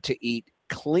hard to eat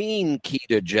clean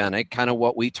ketogenic, kind of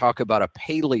what we talk about a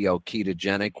paleo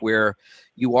ketogenic, where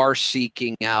you are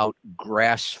seeking out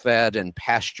grass-fed and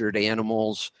pastured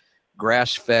animals,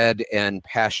 grass-fed and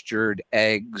pastured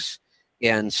eggs,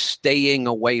 and staying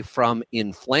away from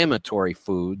inflammatory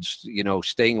foods,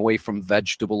 staying away from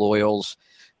vegetable oils.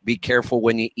 Be careful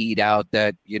when you eat out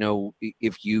that,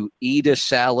 if you eat a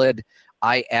salad,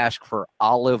 I ask for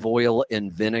olive oil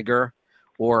and vinegar,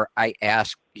 or I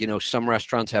ask, some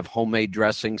restaurants have homemade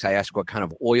dressings. I ask what kind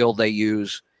of oil they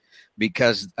use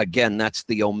because, again, that's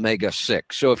the omega-6.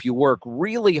 So if you work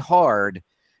really hard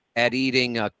at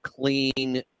eating a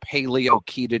clean paleo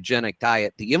ketogenic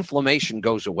diet, the inflammation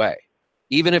goes away,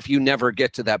 even if you never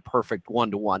get to that perfect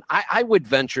 1-to-1. I would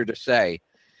venture to say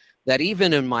that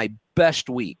even in my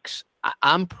best weeks,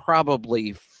 I'm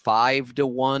probably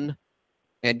 5-to-1.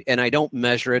 And I don't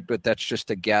measure it, but that's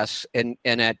just a guess. And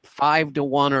at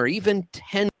 5-to-1 or even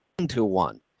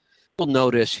 10-to-1, you'll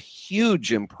notice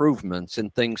huge improvements in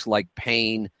things like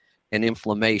pain and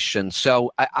inflammation.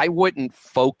 So I wouldn't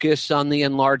focus on the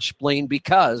enlarged spleen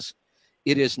because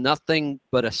it is nothing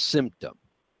but a symptom.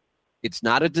 It's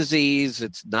not a disease.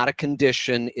 It's not a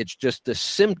condition. It's just a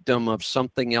symptom of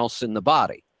something else in the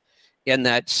body. And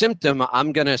that symptom,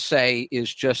 I'm going to say,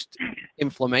 is just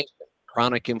inflammation,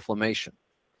 chronic inflammation.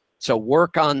 So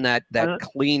work on that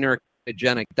cleaner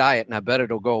ketogenic diet, and I bet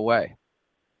it'll go away.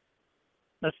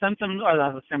 The symptoms are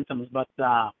not the symptoms, but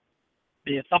the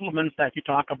supplements that you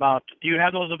talk about, do you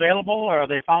have those available, or are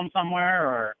they found somewhere?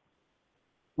 Or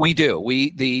we do.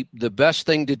 The best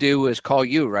thing to do is call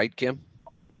you, right, Kim?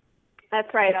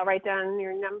 That's right. I'll write down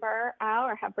your number, Al,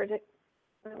 or have Bridget.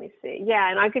 Let me see. Yeah,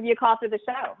 and I'll give you a call through the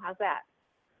show. How's that?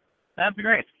 That'd be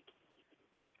great.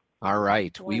 All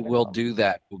right. Wonderful. We will do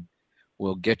that.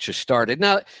 We'll get you started.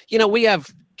 Now, we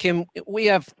have, Kim,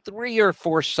 3 or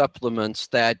 4 supplements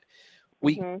that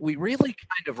we really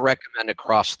kind of recommend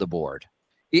across the board.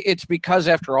 It's because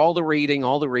after all the reading,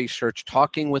 all the research,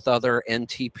 talking with other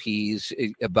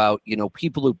NTPs about,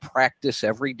 people who practice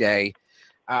every day,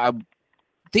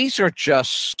 these are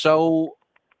just so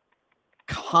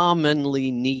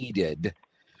commonly needed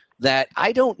that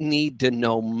I don't need to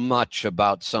know much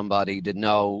about somebody to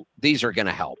know these are going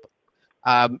to help.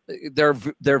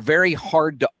 They're very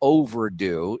hard to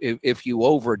overdo. If you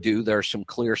overdo, there are some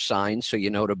clear signs, so you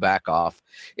know to back off.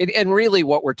 And really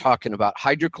what we're talking about,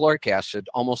 hydrochloric acid,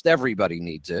 almost everybody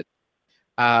needs it.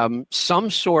 Some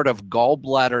sort of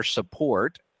gallbladder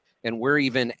support, and we're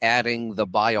even adding the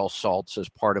bile salts as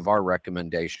part of our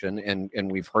recommendation,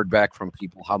 and we've heard back from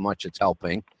people how much it's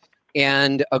helping.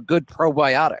 And a good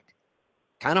probiotic.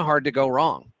 Kind of hard to go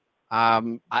wrong.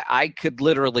 I could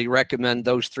literally recommend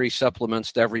those 3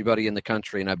 supplements to everybody in the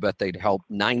country, and I bet they'd help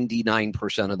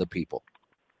 99% of the people.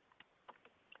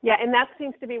 Yeah, and that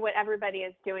seems to be what everybody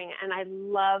is doing. And I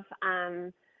love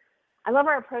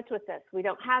our approach with this. We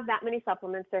don't have that many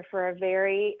supplements. They're for a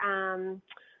very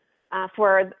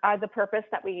for the purpose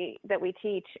that we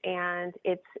teach, and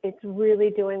it's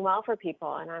really doing well for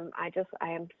people. And I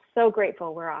am so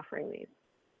grateful we're offering these.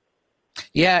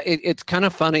 Yeah, it's kind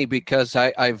of funny because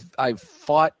I've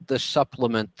fought the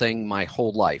supplement thing my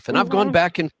whole life, and I've gone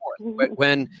back and forth.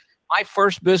 When my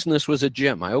first business was a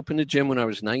gym, I opened a gym when I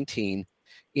was 19,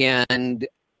 and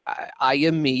I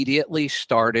immediately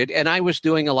started, and I was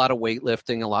doing a lot of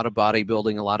weightlifting, a lot of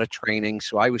bodybuilding, a lot of training,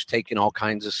 so I was taking all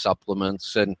kinds of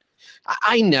supplements, and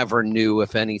I never knew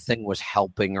if anything was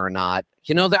helping or not.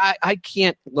 I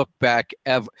can't look back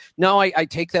ever. No, I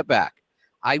take that back.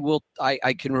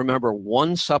 I can remember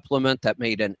one supplement that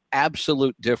made an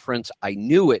absolute difference. I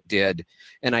knew it did,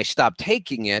 and I stopped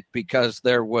taking it because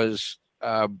there was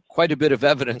quite a bit of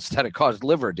evidence that it caused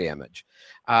liver damage.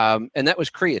 And that was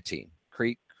creatine.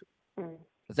 I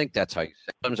think that's how you say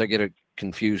it. Sometimes I get it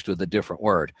confused with a different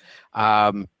word.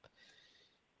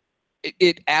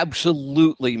 It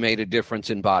absolutely made a difference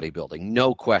in bodybuilding.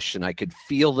 No question. I could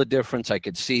feel the difference. I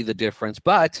could see the difference,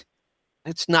 but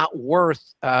it's not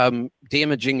worth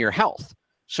damaging your health.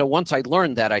 So once I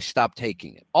learned that, I stopped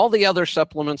taking it. All the other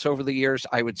supplements over the years,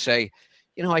 I would say,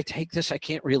 I take this, I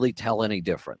can't really tell any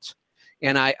difference.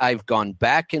 And I've gone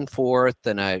back and forth,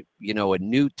 and a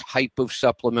new type of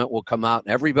supplement will come out,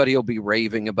 and everybody will be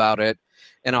raving about it.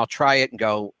 And I'll try it and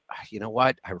go, you know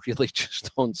what? I really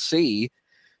just don't see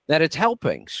that it's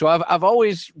helping. So I've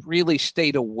always really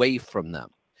stayed away from them.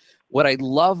 What I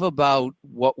love about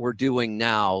what we're doing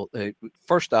now,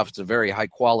 first off, it's a very high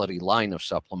quality line of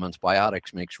supplements.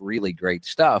 Biotics makes really great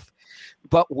stuff,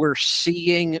 but we're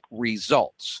seeing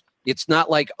results. It's not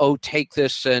like, take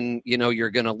this and, you're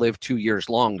going to live 2 years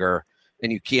longer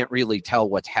and you can't really tell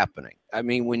what's happening. I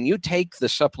mean, when you take the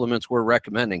supplements we're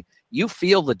recommending, you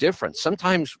feel the difference,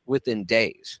 sometimes within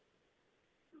days.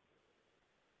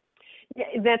 Yeah,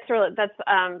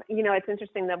 it's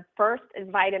interesting. The first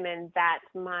vitamin that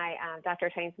my doctor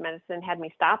of Chinese medicine had me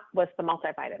stop was the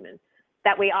multivitamin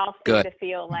that we all seem to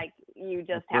feel like you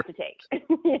just have to take,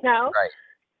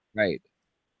 Right.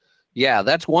 Yeah,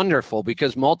 that's wonderful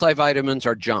because multivitamins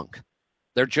are junk.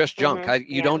 They're just junk.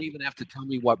 You don't even have to tell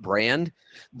me what brand.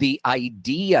 The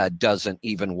idea doesn't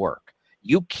even work.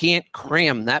 You can't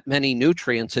cram that many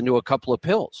nutrients into a couple of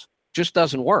pills. Just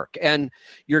doesn't work. And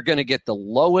you're going to get the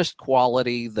lowest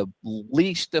quality, the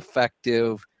least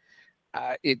effective.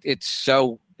 It's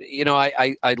so,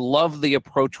 I love the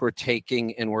approach we're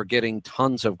taking, and we're getting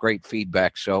tons of great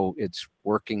feedback. So it's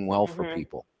working well for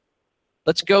people.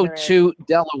 Let's go to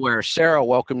Delaware. Sarah,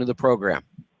 welcome to the program.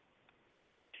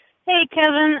 Hey,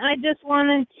 Kevin. I just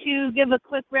wanted to give a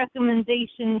quick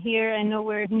recommendation here. I know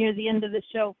we're near the end of the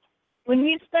show. When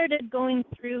we started going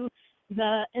through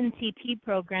the NTP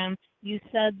program, you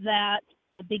said that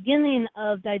the beginning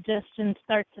of digestion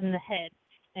starts in the head,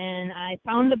 and I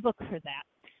found a book for that.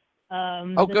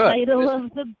 Good.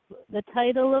 The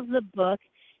title of the book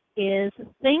is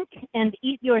Think and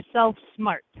Eat Yourself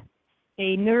Smart,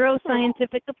 a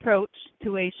neuroscientific approach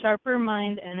to a sharper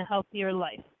mind and a healthier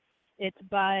life. It's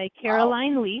by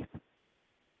Caroline Leaf,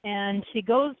 and she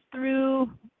goes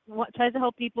through tries to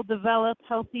help people develop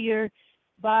healthier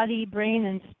body, brain,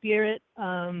 and spirit,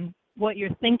 what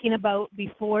you're thinking about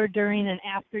before, during, and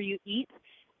after you eat.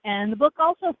 And the book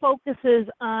also focuses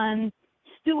on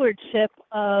stewardship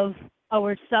of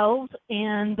ourselves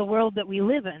and the world that we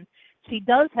live in. She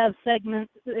does have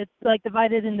segments. It's like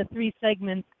divided into 3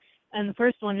 segments, And the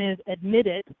first one is Admit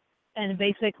It, and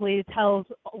basically tells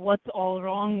what's all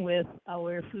wrong with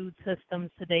our food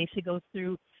systems today. She goes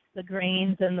through the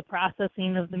grains and the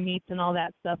processing of the meats and all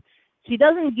that stuff. She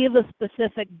doesn't give a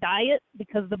specific diet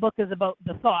because the book is about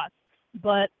the thoughts,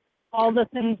 but all the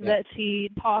things that she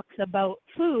talks about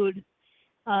food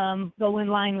go in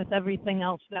line with everything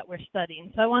else that we're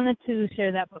studying. So I wanted to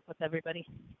share that book with everybody.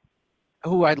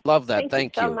 Oh, I love that.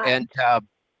 Thank you. So much. And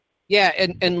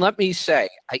and let me say,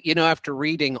 after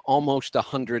reading almost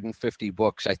 150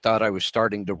 books, I thought I was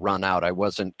starting to run out. I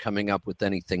wasn't coming up with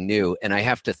anything new. And I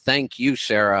have to thank you,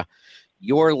 Sarah.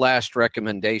 Your last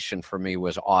recommendation for me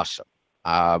was awesome.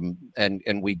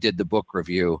 And we did the book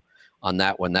review on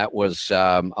that one. That was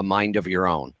A Mind of Your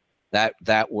Own. That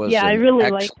was I really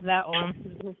liked that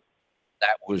one.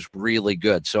 That was really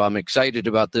good. So I'm excited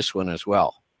about this one as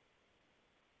well.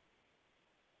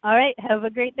 All right. Have a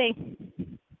great day.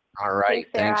 All right.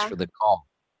 Thanks Sarah. for the call.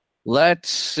 Let's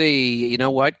see. You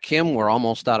know what, Kim? We're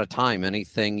almost out of time.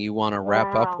 Anything you want to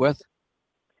wrap up with?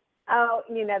 Oh,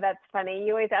 that's funny.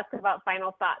 You always ask about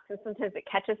final thoughts, and sometimes it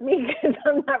catches me because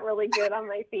I'm not really good on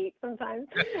my feet sometimes.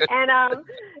 And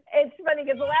it's funny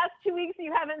because the last 2 weeks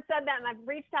you haven't said that, and I've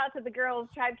reached out to the girls'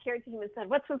 tribe care team and said,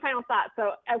 what's some final thoughts?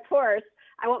 So, of course,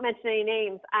 I won't mention any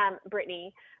names,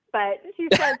 Brittany, but she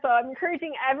said, so I'm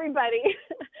encouraging everybody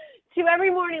to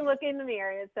every morning look in the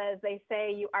mirror. It says, they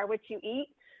say you are what you eat.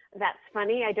 That's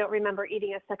funny. I don't remember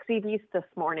eating a sexy beast this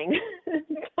morning.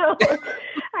 So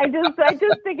I just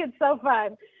think it's so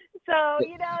fun. So,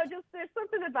 just there's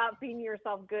something about feeding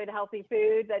yourself good, healthy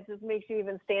food that just makes you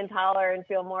even stand taller and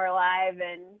feel more alive,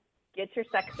 and get your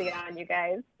sexy on, you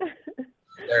guys.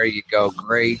 There you go.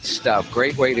 Great stuff.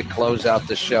 Great way to close out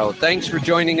the show. Thanks for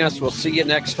joining us. We'll see you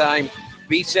next time.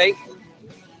 Be safe,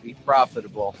 be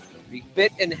profitable, be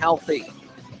fit and healthy.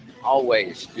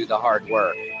 Always do the hard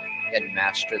work and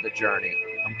master the journey.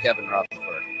 I'm Kevin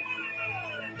Rutherford.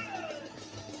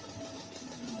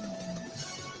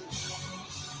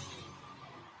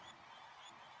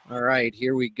 All right,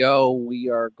 here we go. We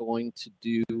are going to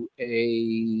do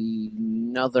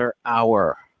another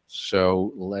hour.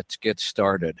 So let's get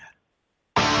started.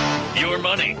 Your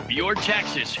money, your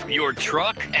taxes, your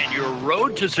truck, and your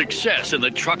road to success in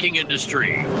the trucking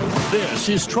industry. This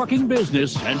is Trucking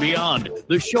Business and Beyond,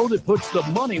 the show that puts the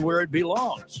money where it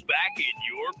belongs, back in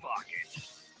your pocket.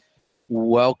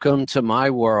 Welcome to my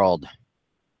world.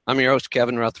 I'm your host,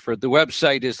 Kevin Rutherford. The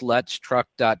website is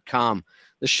letstruck.com.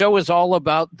 The show is all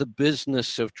about the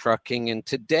business of trucking, and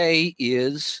today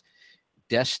is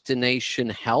Destination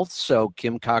Health. So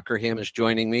Kim Cockerham is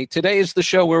joining me. Today is the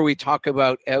show where we talk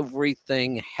about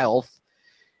everything health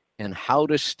and how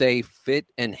to stay fit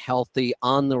and healthy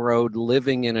on the road,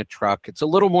 living in a truck. It's a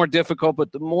little more difficult,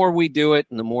 but the more we do it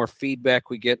and the more feedback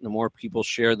we get and the more people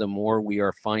share, the more we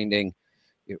are finding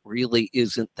it really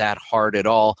isn't that hard at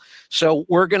all. So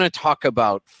we're going to talk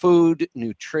about food,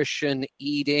 nutrition,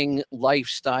 eating,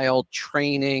 lifestyle,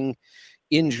 training,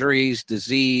 injuries,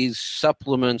 disease,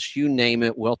 supplements, you name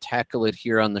it. We'll tackle it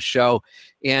here on the show.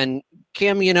 And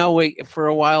Kim, for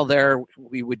a while there,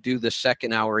 we would do the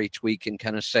second hour each week and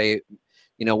kind of say,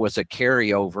 was a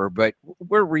carryover, but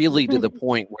we're really to the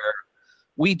point where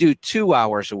we do 2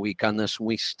 hours a week on this and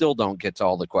we still don't get to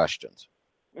all the questions.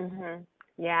 Mm-hmm.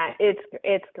 Yeah,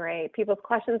 it's great. People's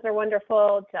questions are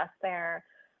wonderful. Just their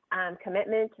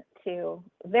commitment to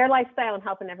their lifestyle and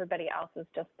helping everybody else has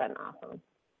just been awesome.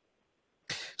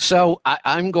 So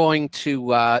I'm going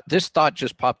to, this thought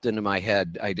just popped into my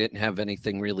head. I didn't have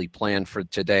anything really planned for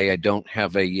today. I don't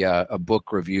have a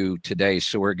book review today,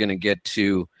 so we're going to get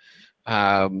to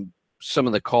some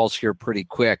of the calls here pretty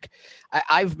quick.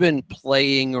 I've been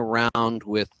playing around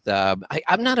with,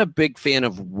 I'm not a big fan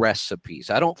of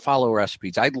recipes. I don't follow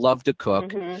recipes. I love to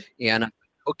cook, and I'm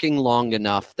cooking long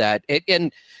enough that,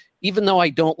 and even though I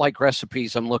don't like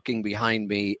recipes, I'm looking behind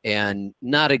me and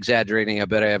not exaggerating. I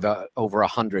bet I have over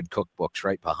 100 cookbooks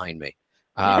right behind me.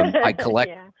 I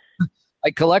collect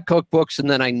cookbooks and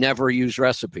then I never use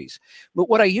recipes. But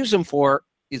what I use them for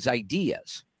is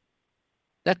ideas.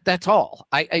 That's all.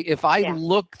 If I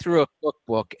look through a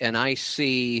cookbook and I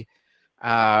see,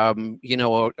 a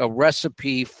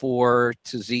recipe for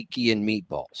tzatziki and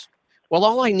meatballs, well,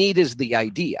 all I need is the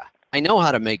idea. I know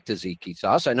how to make tzatziki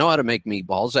sauce. I know how to make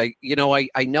meatballs.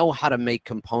 I know how to make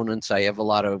components. I have a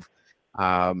lot of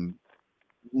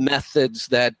methods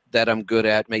that I'm good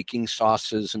at making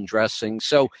sauces and dressings.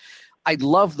 So I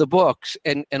love the books,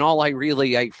 and all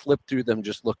I flip through them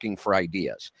just looking for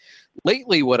ideas.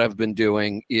 Lately, what I've been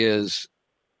doing is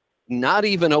not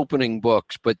even opening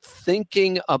books, but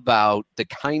thinking about the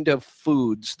kind of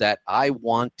foods that I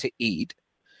want to eat.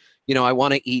 I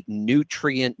want to eat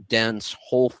nutrient dense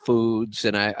whole foods,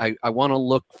 and I want to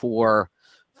look for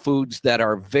foods that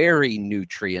are very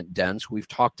nutrient dense. We've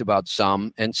talked about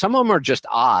some, and some of them are just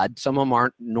odd. Some of them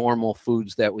aren't normal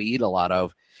foods that we eat a lot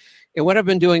of. And what I've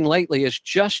been doing lately is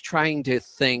just trying to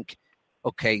think,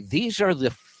 okay, these are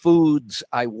the foods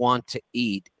I want to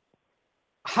eat.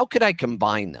 How could I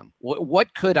combine them?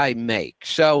 What could I make?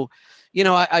 So,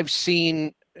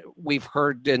 we've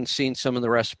heard and seen some of the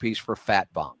recipes for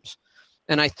fat bombs.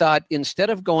 And I thought, instead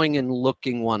of going and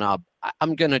looking one up,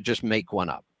 I'm going to just make one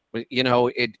up.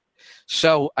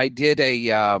 So I did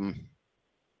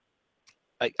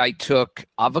I took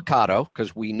avocado,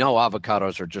 because we know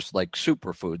avocados are just like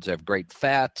superfoods. They have great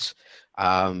fats,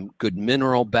 good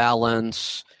mineral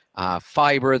balance,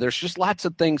 fiber. There's just lots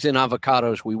of things in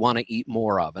avocados we want to eat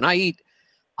more of. And I eat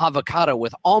avocado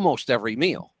with almost every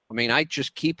meal. I mean, I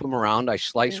just keep them around. I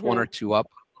slice one or two up,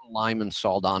 put a little lime and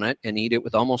salt on it, and eat it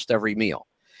with almost every meal.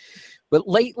 But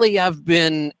lately,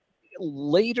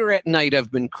 later at night,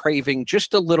 I've been craving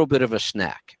just a little bit of a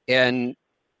snack, and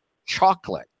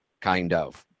chocolate, kind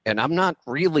of. And I'm not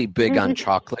really big on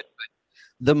chocolate, but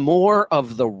the more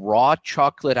of the raw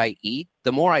chocolate I eat,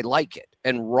 the more I like it.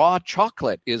 And raw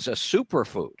chocolate is a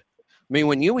superfood. I mean,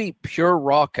 when you eat pure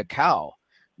raw cacao,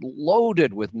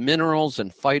 loaded with minerals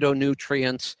and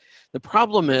phytonutrients, the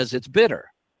problem is it's bitter.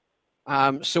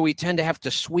 So we tend to have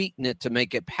to sweeten it to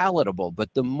make it palatable.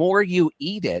 But the more you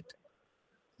eat it,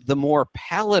 the more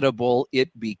palatable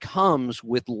it becomes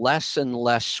with less and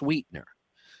less sweetener.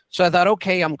 So I thought,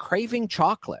 okay, I'm craving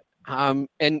chocolate.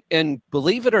 And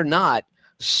believe it or not,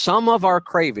 some of our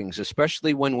cravings,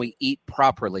 especially when we eat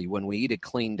properly, when we eat a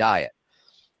clean diet,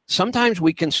 sometimes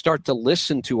we can start to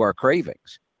listen to our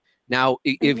cravings. Now,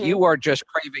 if you are just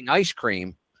craving ice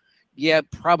cream, yeah,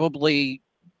 probably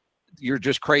you're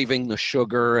just craving the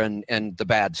sugar and the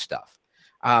bad stuff.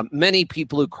 Many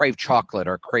people who crave chocolate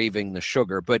are craving the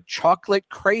sugar, but chocolate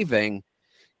craving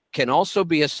can also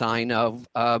be a sign of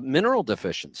mineral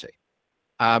deficiency.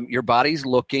 Your body's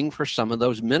looking for some of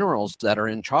those minerals that are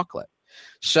in chocolate.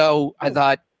 So I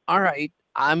thought, all right,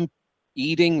 I'm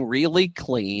eating really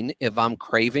clean. If I'm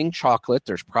craving chocolate,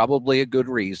 there's probably a good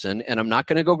reason, and I'm not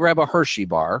going to go grab a Hershey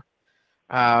bar.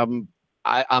 I'm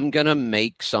going to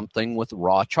make something with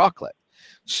raw chocolate.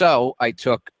 So I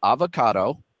took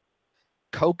avocado,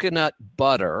 coconut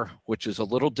butter, which is a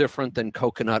little different than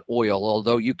coconut oil,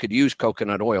 although you could use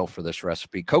coconut oil for this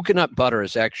recipe. Coconut butter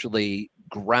is actually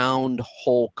ground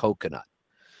whole coconut.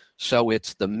 So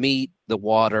it's the meat, the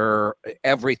water,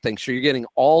 everything. So you're getting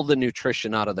all the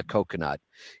nutrition out of the coconut.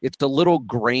 It's a little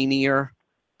grainier,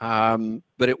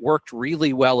 but it worked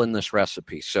really well in this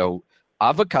recipe. So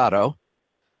avocado,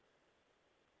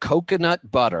 coconut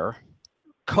butter,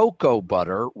 cocoa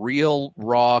butter, real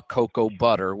raw cocoa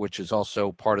butter, which is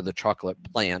also part of the chocolate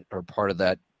plant, or part of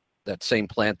that same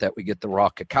plant that we get the raw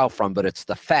cacao from, but it's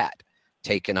the fat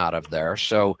taken out of there.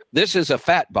 So this is a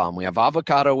fat bomb. We have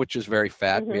avocado, which is very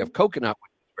fat. We have coconut,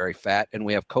 which is very fat, and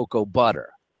we have cocoa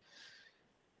butter.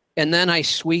 And then I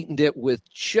sweetened it with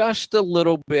just a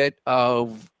little bit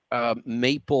of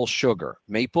maple sugar.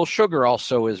 Maple sugar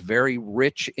also is very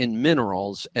rich in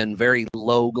minerals and very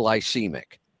low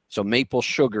glycemic. So maple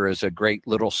sugar is a great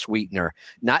little sweetener,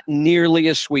 not nearly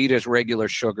as sweet as regular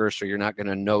sugar, so you're not going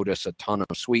to notice a ton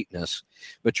of sweetness,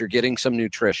 but you're getting some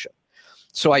nutrition.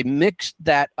 So I mixed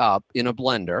that up in a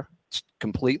blender. It's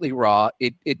completely raw.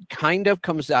 It kind of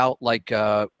comes out like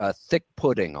a thick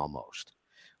pudding almost.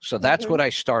 So that's what I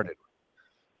started with.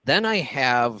 Then I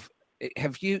have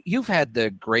you've had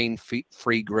the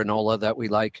grain-free granola that we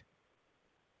like?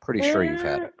 Pretty sure you've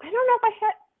had it. I don't know if I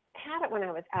had it when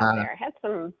I was out there. I had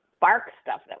some bark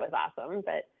stuff that was awesome,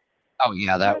 but oh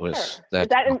yeah, that was sure. Is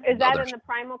that in the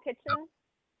Primal Kitchen?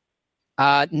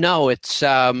 No, it's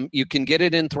you can get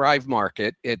it in Thrive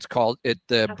Market. It's called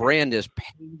the brand is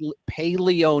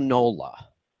Paleonola.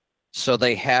 So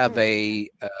they have their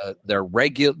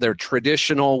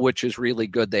traditional, which is really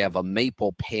good. They have a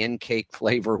maple pancake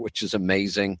flavor, which is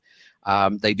amazing.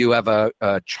 They do have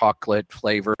a chocolate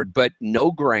flavored, but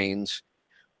no grains.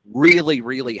 Really,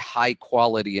 really high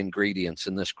quality ingredients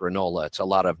in this granola. It's a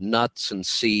lot of nuts and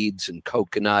seeds and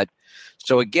coconut.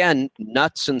 So again,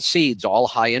 nuts and seeds, all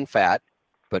high in fat,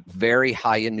 but very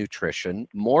high in nutrition,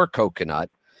 more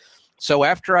coconut. So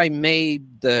after I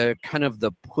made the kind of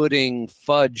the pudding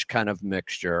fudge kind of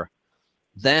mixture,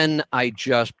 then I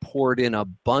just poured in a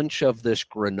bunch of this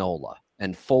granola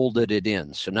and folded it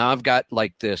in. So now I've got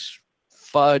like this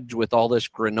fudge with all this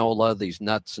granola, these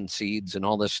nuts and seeds and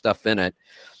all this stuff in it.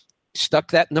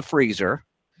 Stuck that in the freezer,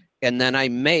 and then I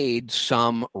made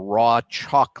some raw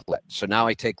chocolate. So now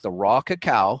I take the raw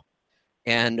cacao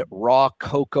and raw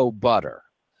cocoa butter.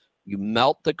 You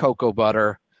melt the cocoa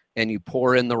butter and you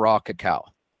pour in the raw cacao.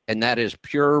 And that is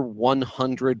pure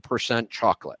 100%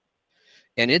 chocolate.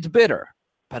 And it's bitter.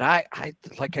 But I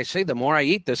like I say, the more I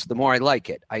eat this, the more I like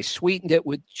it. I sweetened it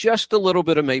with just a little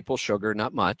bit of maple sugar,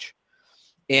 not much,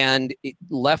 and it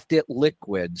left it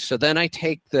liquid. So then I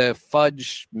take the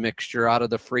fudge mixture out of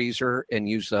the freezer and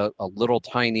use a little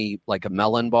tiny, like a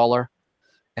melon baller.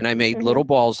 And I made little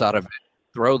balls out of it,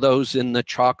 throw those in the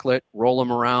chocolate, roll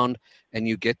them around, and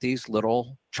you get these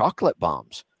little chocolate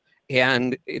bombs.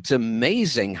 And it's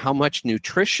amazing how much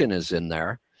nutrition is in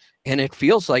there. And it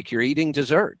feels like you're eating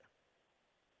dessert.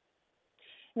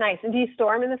 Nice. And do you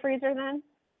store them in the freezer then?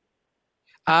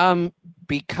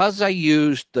 Because I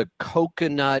used the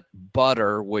coconut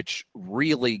butter, which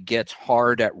really gets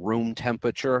hard at room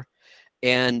temperature,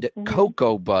 and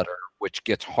cocoa butter, which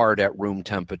gets hard at room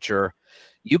temperature,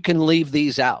 you can leave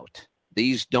these out.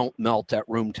 These don't melt at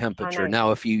room temperature. Nice.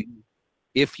 Now,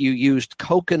 if you used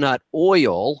coconut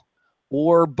oil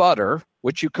or butter,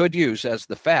 which you could use as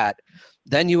the fat,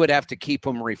 then you would have to keep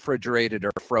them refrigerated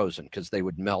or frozen because they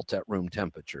would melt at room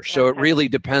temperature. So it really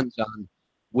depends on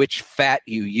which fat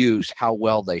you use, how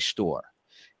well they store.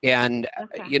 And,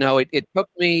 it took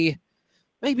me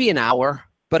maybe an hour,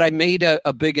 but I made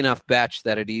a big enough batch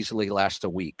that it easily lasts a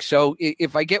week. So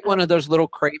if I get one of those little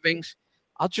cravings,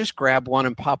 I'll just grab one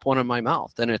and pop one in my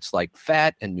mouth. And it's like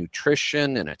fat and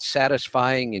nutrition, and it's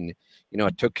satisfying. And,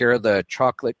 it took care of the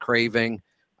chocolate craving.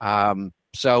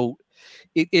 So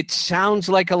it sounds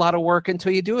like a lot of work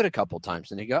until you do it a couple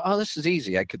times. And you go, oh, this is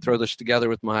easy. I could throw this together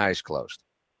with my eyes closed.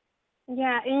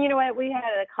 Yeah, and you know what? We had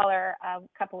a caller a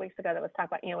couple weeks ago that was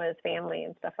talking about, with his family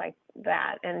and stuff like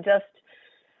that. And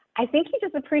I think you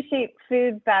just appreciate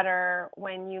food better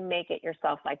when you make it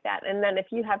yourself like that. And then if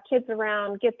you have kids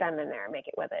around, get them in there and make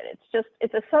it with it.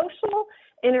 It's a social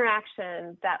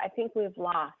interaction that I think we've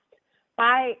lost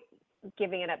by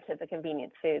giving it up to the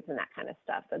convenience foods and that kind of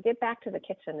stuff. So get back to the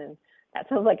kitchen, and that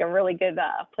sounds like a really good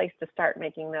place to start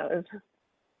making those.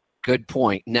 Good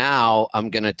point. Now I'm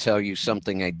going to tell you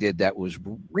something I did that was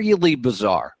really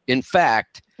bizarre. In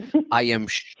fact, I am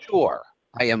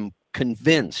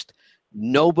convinced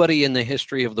nobody in the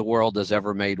history of the world has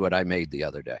ever made what I made the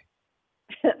other day.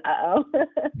 Uh-oh.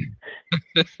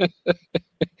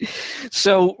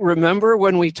 So remember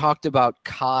when we talked about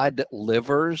cod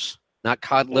livers? Not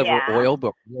cod liver oil,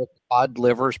 but real cod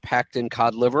livers packed in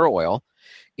cod liver oil.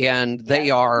 And they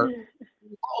are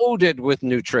loaded with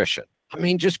nutrition. I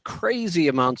mean, just crazy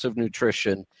amounts of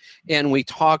nutrition. And we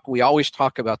always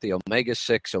talk about the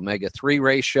omega-6, omega-3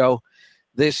 ratio.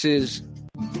 This is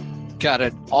got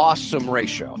an awesome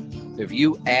ratio. If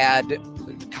you add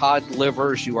cod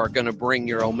livers, you are going to bring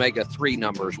your omega-3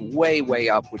 numbers way, way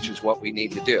up, which is what we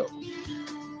need to do.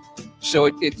 So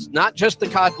it's not just the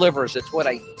cod livers, it's what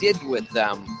I did with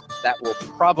them that will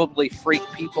probably freak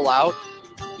people out.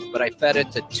 But I fed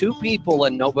it to 2 people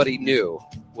and nobody knew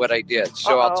what I did.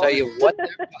 So I'll tell you what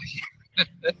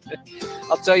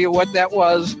that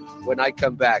was when I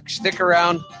come back. Stick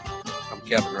around. I'm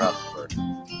Kevin Rutherford.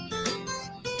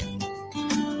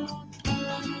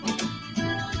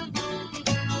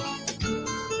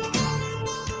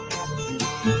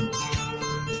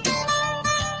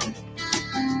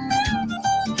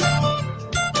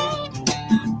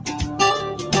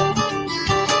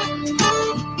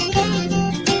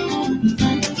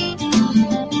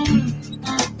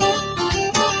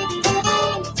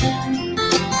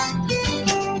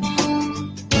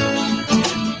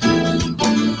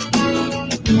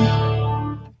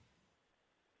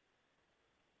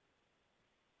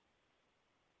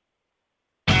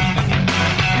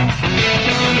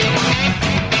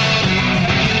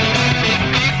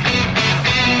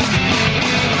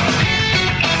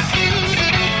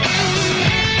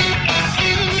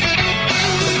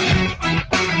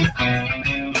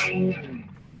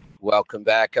 Welcome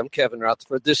back. I'm Kevin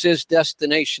Rutherford. This is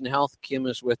Destination Health. Kim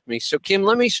is with me. So, Kim,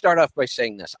 let me start off by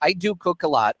saying this. I do cook a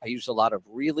lot. I use a lot of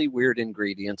really weird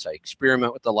ingredients. I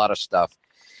experiment with a lot of stuff.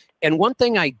 And one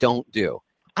thing I don't do,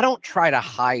 I don't try to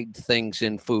hide things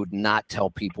in food, not tell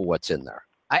people what's in there.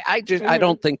 I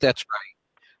don't think that's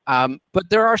right. But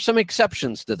there are some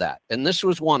exceptions to that. And this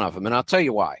was one of them. And I'll tell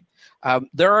you why.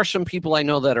 There are some people I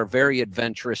know that are very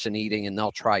adventurous in eating, and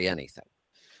they'll try anything.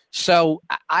 So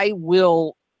I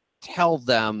will tell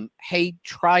them, hey,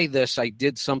 try this. I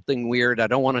did something weird. I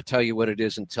don't want to tell you what it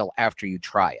is until after you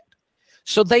try it.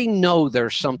 So they know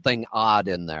there's something odd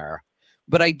in there.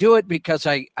 But I do it because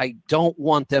I don't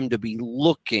want them to be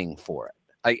looking for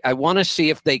it. I want to see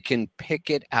if they can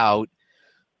pick it out.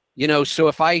 So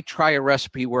if I try a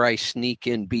recipe where I sneak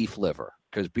in beef liver,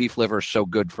 because beef liver is so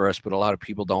good for us, but a lot of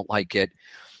people don't like it.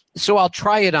 So I'll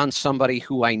try it on somebody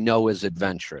who I know is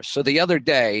adventurous. So the other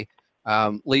day,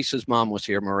 Lisa's mom was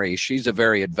here, Marie. She's a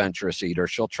very adventurous eater.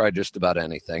 She'll try just about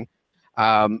anything.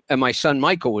 And my son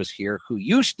Michael was here, who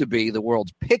used to be the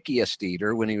world's pickiest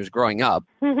eater when he was growing up.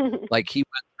 Like he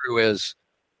went through his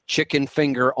chicken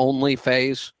finger only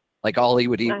phase. Like all he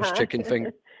would eat was chicken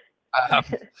finger.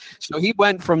 So he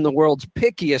went from the world's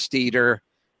pickiest eater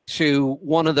to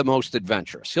one of the most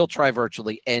adventurous. He'll try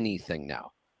virtually anything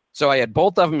now. So I had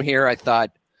both of them here. I thought,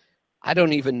 I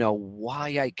don't even know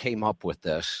why I came up with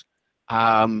this.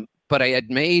 But I had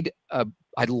made, I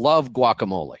love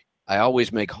guacamole. I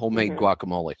always make homemade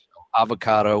guacamole. So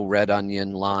avocado, red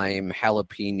onion, lime,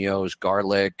 jalapenos,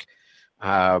 garlic,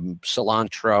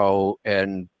 cilantro,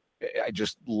 and I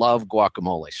just love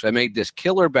guacamole. So I made this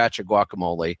killer batch of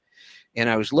guacamole, and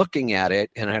I was looking at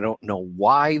it, and I don't know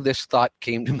why this thought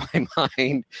came to my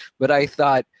mind, but I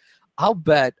thought, I'll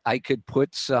bet I could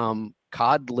put some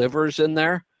cod livers in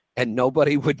there and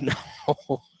nobody would know.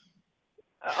 Oh.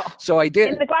 So I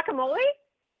did. In the guacamole?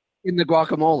 In the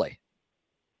guacamole.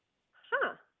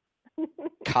 Huh.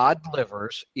 Cod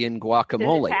livers in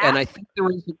guacamole. And I think the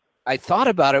reason I thought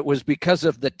about it was because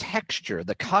of the texture.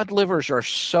 The cod livers are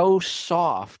so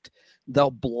soft, they'll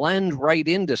blend right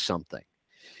into something.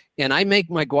 And I make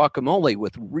my guacamole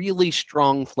with really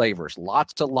strong flavors,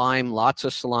 lots of lime, lots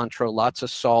of cilantro, lots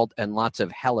of salt, and lots of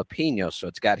jalapeno. So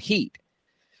it's got heat.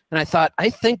 And I thought, I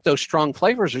think those strong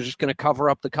flavors are just going to cover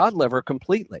up the cod liver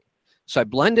completely. So I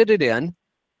blended it in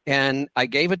and I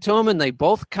gave it to them, and they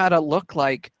both kind of looked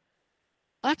like,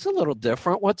 that's a little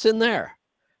different. What's in there?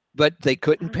 But they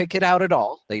couldn't pick it out at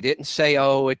all. They didn't say,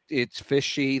 oh, it's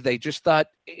fishy. They just thought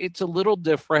it's a little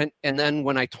different. And then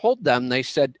when I told them, they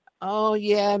said, oh,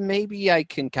 yeah, maybe I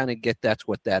can kind of get that's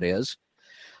what that is.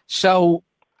 So,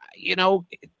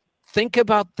 think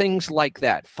about things like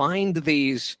that. Find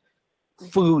these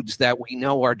foods that we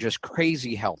know are just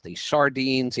crazy healthy.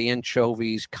 Sardines,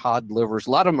 anchovies, cod livers. A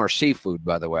lot of them are seafood,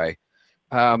 by the way.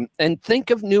 And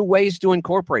think of new ways to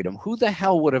incorporate them. Who the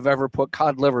hell would have ever put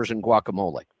cod livers in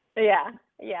guacamole? Yeah.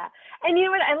 And you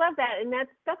know what? I love that. And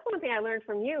that's one thing I learned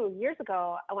from you years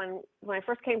ago when I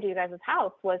first came to you guys'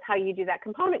 house, was how you do that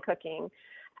component cooking.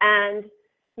 And,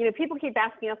 people keep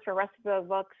asking us for recipe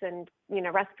books and,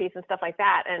 recipes and stuff like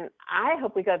that. And I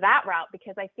hope we go that route,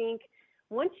 because I think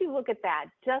once you look at that,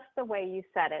 just the way you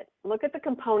said it, look at the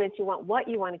components you want, what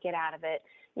you want to get out of it,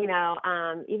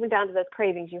 even down to those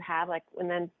cravings you have,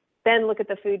 and then look at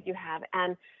the food you have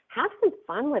and have some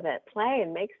fun with it, play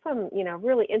and make some,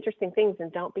 really interesting things,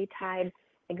 and don't be tied,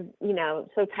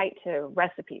 so tight to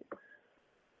recipes.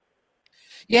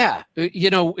 Yeah.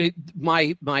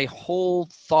 My whole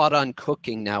thought on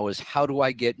cooking now is, how do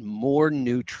I get more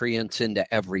nutrients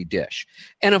into every dish?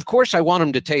 And of course I want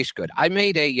them to taste good. I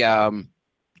made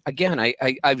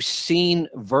I've seen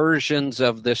versions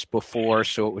of this before,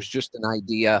 so it was just an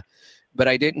idea, but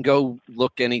I didn't go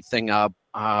look anything up.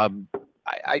 I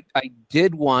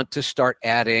did want to start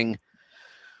adding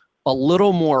a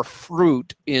little more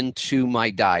fruit into my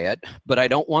diet, but I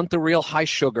don't want the real high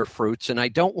sugar fruits, and I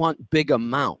don't want big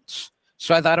amounts.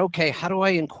 So I thought, okay, how do I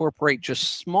incorporate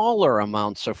just smaller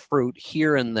amounts of fruit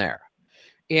here and there?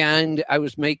 And I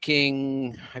was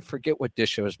making, I forget what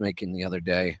dish I was making the other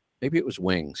day. Maybe it was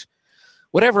wings.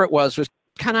 Whatever it was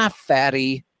kind of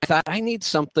fatty. I thought, I need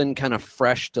something kind of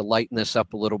fresh to lighten this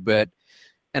up a little bit.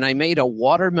 And I made a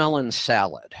watermelon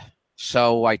salad.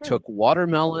 So I took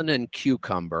watermelon and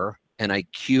cucumber, and I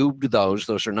cubed those.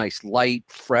 Those are nice, light,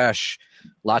 fresh,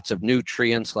 lots of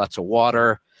nutrients, lots of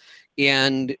water.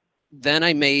 And then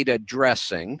I made a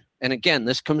dressing. And again,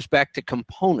 this comes back to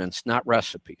components, not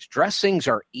recipes. Dressings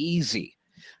are easy.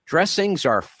 Dressings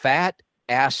are fat,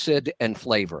 acid, and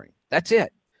flavoring. That's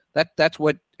it. That's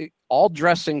what all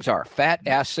dressings are: fat,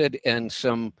 acid, and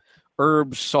some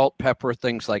herbs, salt, pepper,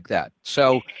 things like that.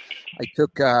 So I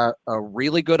took a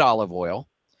really good olive oil,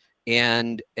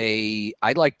 and I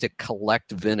like to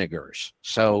collect vinegars.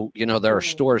 So, there are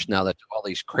stores now that do all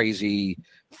these crazy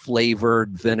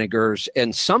flavored vinegars,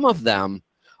 and some of them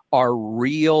are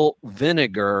real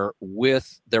vinegar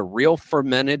they're real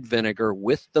fermented vinegar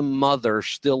with the mother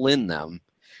still in them.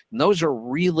 And those are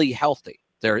really healthy.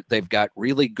 They've got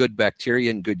really good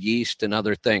bacteria and good yeast and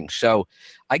other things. So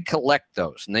I collect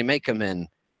those, and they make them in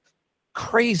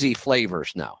crazy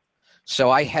flavors now. So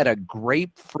I had a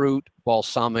grapefruit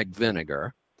balsamic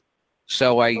vinegar.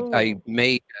 So I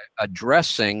made a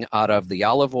dressing out of the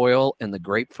olive oil and the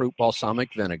grapefruit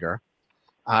balsamic vinegar.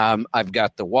 I've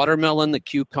got the watermelon, the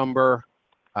cucumber,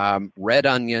 red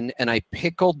onion, and I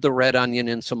pickled the red onion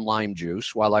in some lime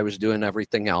juice while I was doing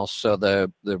everything else. So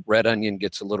the red onion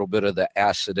gets a little bit of the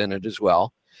acid in it as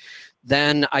well.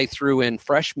 Then I threw in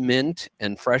fresh mint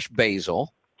and fresh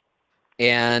basil.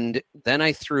 And then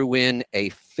I threw in a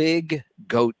fig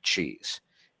goat cheese.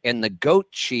 And the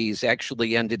goat cheese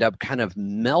actually ended up kind of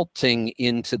melting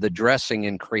into the dressing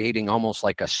and creating almost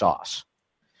like a sauce.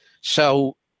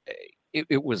 So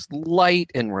it was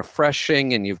light and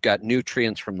refreshing, and you've got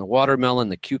nutrients from the watermelon,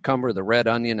 the cucumber, the red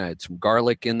onion. I had some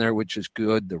garlic in there, which is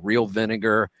good, the real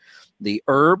vinegar, the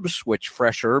herbs, which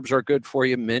fresh herbs are good for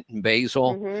you, mint and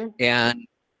basil, and,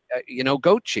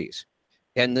 goat cheese.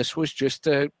 And this was just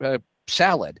a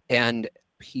salad, and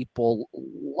people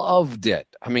loved it.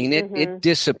 I mean, it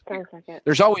disappeared. Like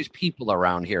There's always people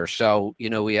around here. So,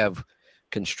 we have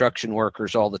construction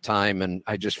workers all the time, and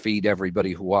I just feed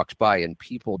everybody who walks by, and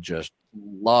people just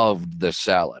loved the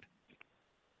salad.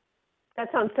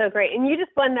 That sounds so great. And you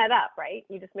just blend that up, right?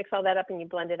 You just mix all that up and you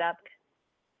blend it up.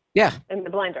 Yeah. In the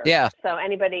blender. Yeah. So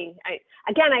anybody, I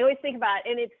always think about,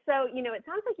 and it's so, it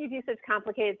sounds like you do such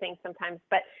complicated things sometimes,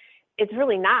 but it's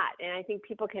really not. And I think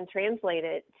people can translate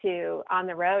it to on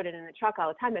the road and in the truck all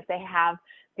the time if they have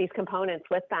these components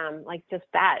with them. Like just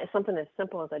that is something as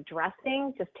simple as a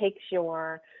dressing just takes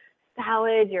your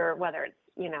salad, whether it's,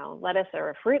 lettuce or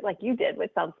a fruit like you did,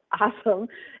 which sounds awesome.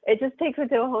 It just takes it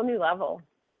to a whole new level.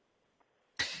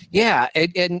 Yeah.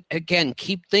 And again,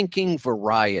 keep thinking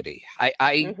variety.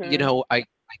 I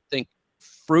think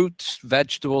fruits,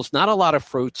 vegetables, not a lot of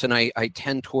fruits. And I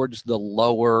tend towards the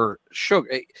lower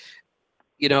sugar.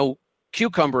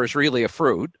 Cucumber is really a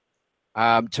fruit.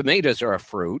 Tomatoes are a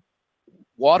fruit.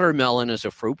 Watermelon is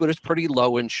a fruit, but it's pretty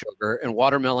low in sugar. And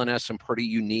watermelon has some pretty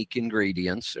unique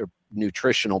ingredients or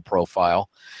nutritional profile.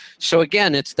 So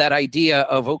again, it's that idea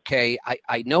of, okay,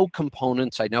 I know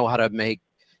components. I know how to make,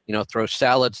 throw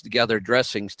salads together,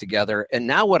 dressings together. And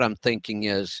now what I'm thinking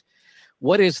is,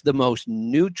 what is the most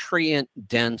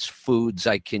nutrient-dense foods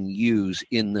I can use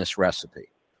in this recipe?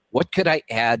 What could I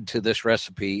add to this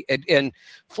recipe? And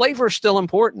flavor is still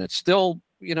important. It's still,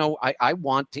 I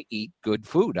want to eat good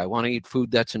food. I want to eat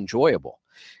food that's enjoyable.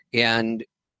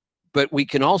 But we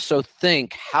can also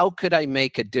think, how could I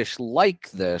make a dish like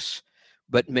this,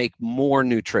 but make more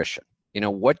nutrition?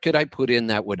 What could I put in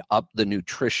that would up the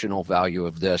nutritional value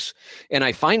of this? And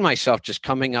I find myself just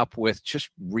coming up with just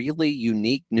really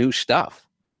unique new stuff.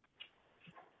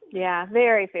 Yeah,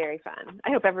 very, very fun.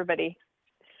 I hope everybody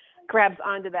grabs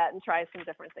onto that and tries some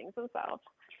different things themselves.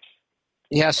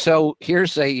 Yeah, so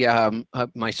here's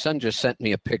my son just sent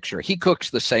me a picture. He cooks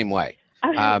the same way.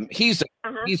 He's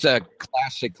a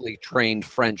classically trained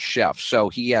French chef, so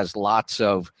he has lots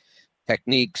of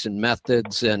techniques and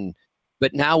methods,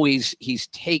 but now he's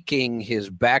taking his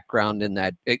background in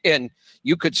that, and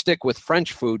you could stick with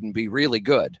French food and be really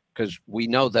good because we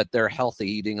know that they're healthy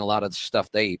eating a lot of the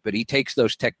stuff they eat, but he takes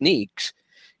those techniques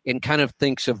and kind of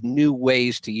thinks of new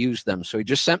ways to use them. So he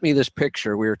just sent me this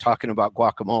picture. We were talking about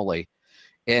guacamole,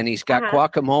 and he's got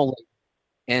guacamole,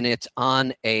 and it's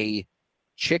on a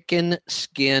chicken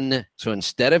skin. So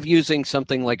instead of using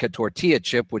something like a tortilla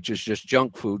chip, which is just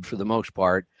junk food for the most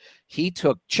part, he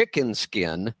took chicken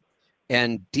skin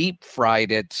and deep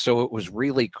fried it so it was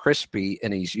really crispy,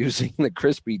 and he's using the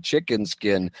crispy chicken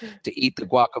skin to eat the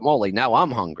guacamole. Now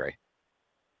I'm hungry.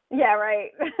 Yeah,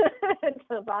 right.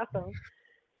 That's awesome.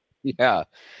 Yeah.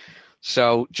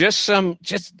 So just some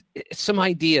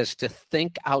ideas to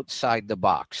think outside the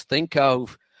box. Think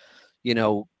of,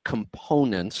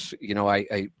 components.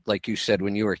 I like you said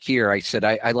when you were here, I said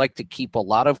I like to keep a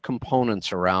lot of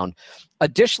components around. A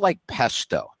dish like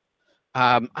pesto.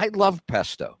 I love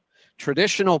pesto.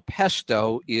 Traditional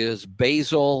pesto is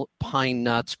basil, pine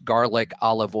nuts, garlic,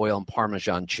 olive oil, and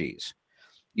Parmesan cheese.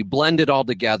 You blend it all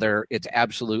together. It's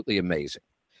absolutely amazing.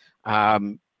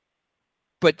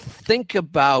 But think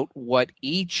about what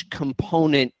each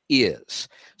component is.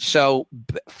 So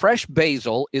fresh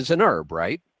basil is an herb,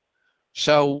 right?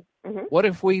 So what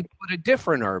if we put a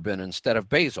different herb in instead of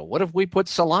basil? What if we put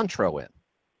cilantro in?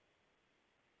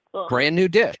 Brand new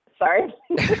dish. Sorry.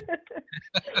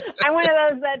 I'm one of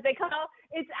those that they call,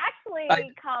 it's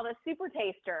actually called a super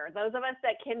taster. Those of us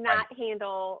that cannot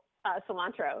handle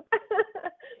cilantro.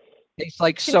 Tastes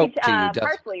like soap to you, doesn't it?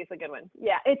 Parsley is a good one.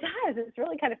 Yeah, it does. It's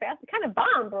really kind of fast. It's kind of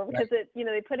bomb because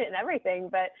they put it in everything.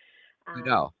 But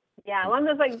yeah, one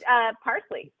of those like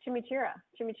parsley,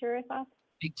 chimichurri sauce.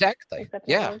 Exactly.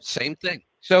 Yeah, same thing.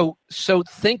 So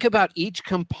think about each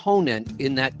component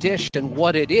in that dish and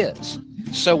what it is.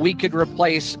 So we could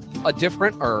replace a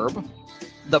different herb.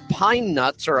 The pine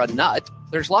nuts are a nut.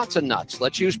 There's lots of nuts.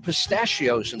 Let's use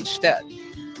pistachios instead.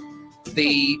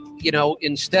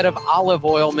 Instead of olive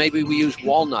oil, maybe we use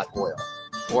walnut oil,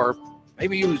 or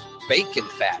maybe use bacon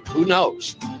fat. Who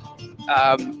knows?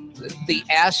 The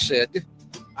acid,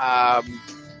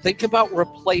 think about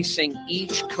replacing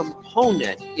each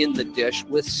component in the dish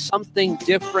with something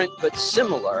different but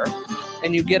similar,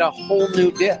 and you get a whole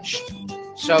new dish.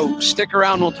 So stick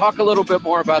around. We'll talk a little bit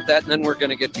more about that, and then we're going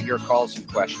to get to your calls and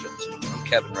questions. I'm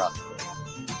Kevin Rutherford.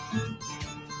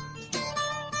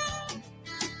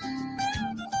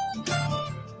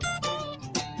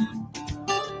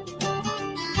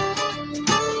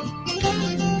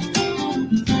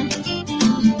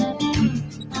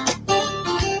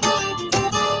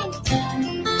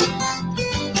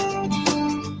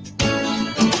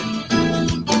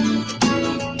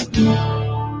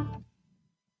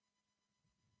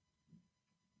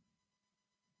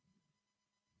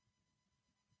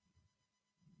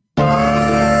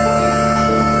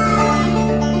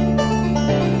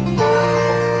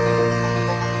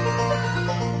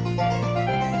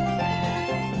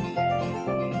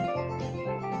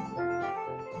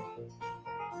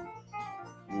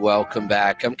 Welcome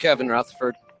back. I'm Kevin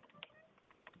Rutherford.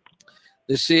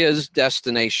 This is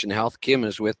Destination Health. Kim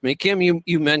is with me. Kim,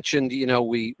 you mentioned,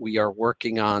 we are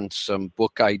working on some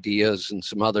book ideas and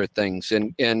some other things.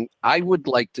 And I would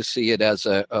like to see it as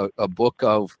a book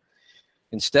of,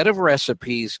 instead of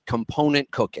recipes, component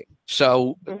cooking.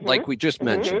 So like we just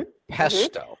mentioned,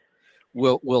 pesto.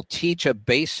 We'll teach a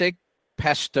basic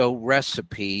pesto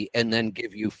recipe and then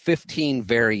give you 15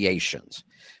 variations.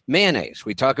 Mayonnaise.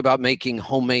 We talk about making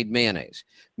homemade mayonnaise.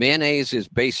 Mayonnaise is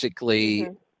basically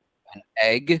an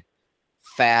egg,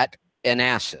 fat, and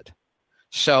acid.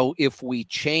 So if we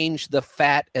change the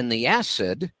fat and the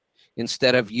acid,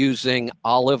 instead of using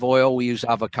olive oil, we use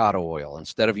avocado oil.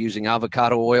 Instead of using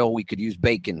avocado oil, we could use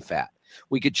bacon fat.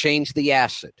 We could change the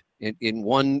acid. In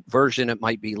one version, it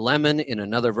might be lemon. In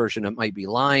another version, it might be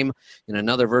lime. In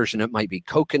another version, it might be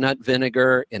coconut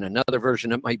vinegar. In another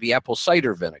version, it might be apple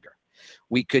cider vinegar.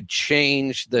 We could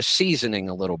change the seasoning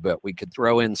a little bit. We could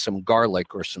throw in some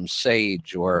garlic or some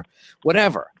sage or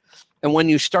whatever. And when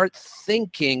you start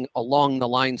thinking along the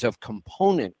lines of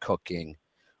component cooking,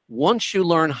 once you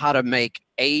learn how to make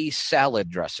a salad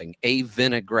dressing, a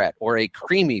vinaigrette, or a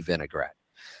creamy vinaigrette,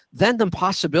 then the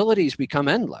possibilities become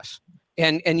endless.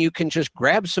 And you can just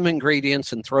grab some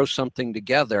ingredients and throw something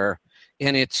together.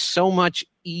 And it's so much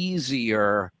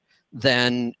easier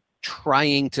than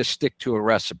trying to stick to a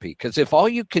recipe. Because if all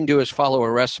you can do is follow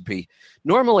a recipe,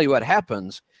 normally what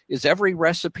happens is every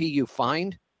recipe you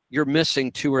find, you're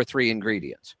missing 2 or 3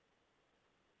 ingredients.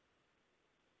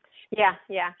 Yeah.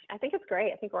 I think it's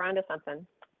great. I think we're onto something.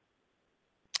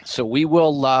 So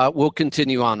we'll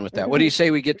continue on with that. What do you say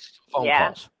we get phone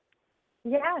calls?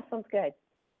 Yeah, sounds good.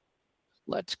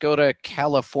 Let's go to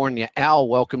California. Al,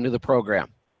 welcome to the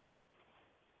program.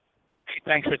 Hey,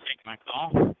 thanks for taking my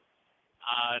call.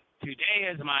 Today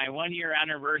is my 1-year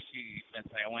anniversary since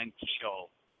I went keto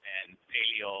and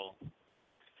paleo,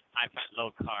 high fat, low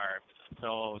carb.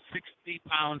 So 60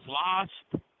 pounds lost.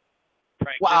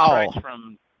 Wow.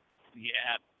 From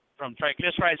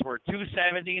triglycerides were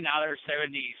 270, now they're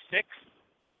 76.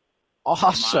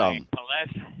 Awesome.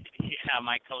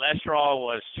 My cholesterol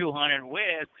was 200 with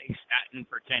a statin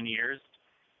for 10 years.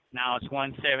 Now it's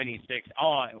 176.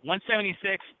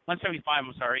 175,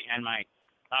 I'm sorry, and my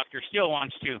doctor still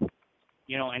wants to,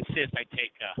 insist I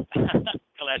take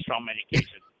cholesterol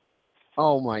medication.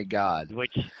 Oh my God.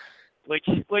 Which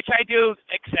I do,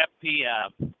 except the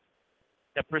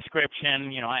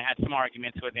prescription. I had some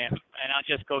arguments with him, and I'll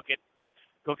just go get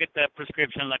the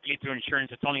prescription. Luckily through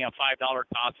insurance, it's only a $5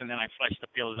 cost, and then I flush the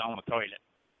pills down the toilet.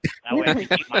 That way I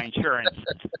can keep my insurance.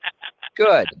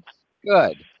 Good.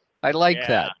 I like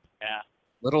that. Yeah.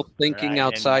 Little thinking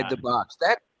outside the box.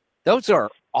 Those are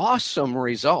awesome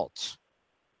results.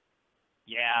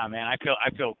 Yeah, man, I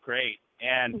feel great.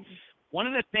 And one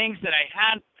of the things that I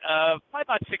had probably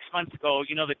about 6 months ago,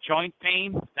 the joint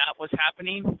pain that was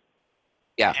happening.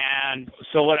 Yeah. And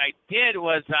so what I did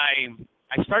was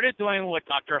I started doing what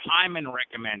Dr. Hyman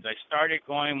recommends. I started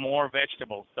going more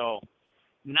vegetables. So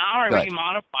now I already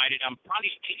modified it. I'm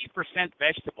probably 80%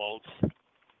 vegetables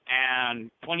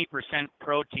and 20%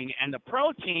 protein. And the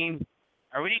protein,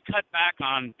 I already cut back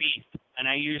on beef, and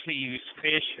I usually use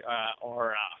fish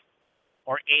or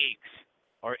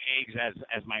eggs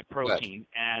as my protein.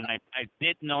 And I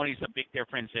did notice a big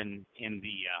difference in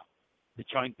the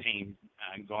joint pain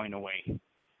going away.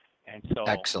 And so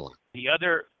excellent. The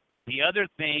other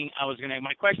thing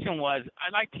my question was, I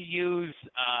like to use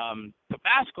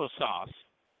Tabasco sauce,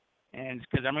 and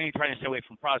because I'm really trying to stay away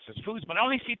from processed foods, but I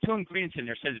only see 2 ingredients in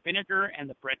there. It says vinegar and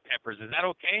the red peppers. Is that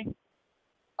okay?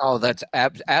 Oh, that's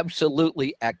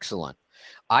absolutely excellent.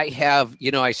 I have,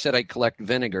 I said I collect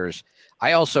vinegars.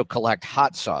 I also collect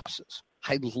hot sauces.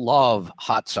 I love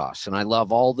hot sauce, and I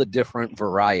love all the different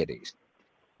varieties.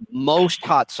 Most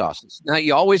hot sauces. Now,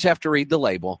 you always have to read the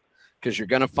label because you're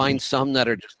going to find some that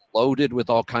are just loaded with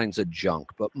all kinds of junk.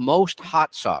 But most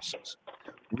hot sauces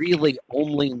really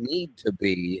only need to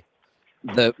be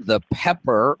the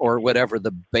pepper or whatever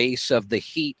the base of the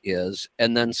heat is,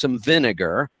 and then some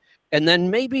vinegar, and then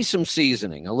maybe some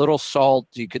seasoning, a little salt.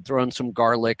 You could throw in some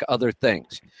garlic, other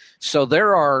things. So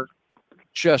there are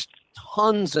just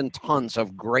tons and tons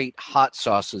of great hot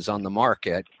sauces on the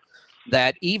market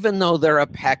that, even though they're a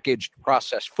packaged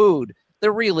processed food,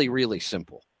 they're really, really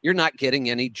simple. You're not getting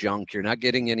any junk. You're not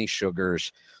getting any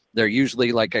sugars. They're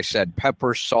usually, like I said,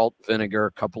 pepper, salt, vinegar,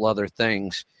 a couple other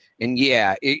things. And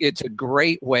yeah, it's a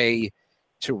great way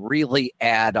to really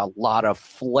add a lot of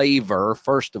flavor,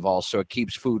 first of all, so it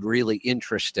keeps food really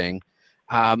interesting.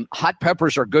 Hot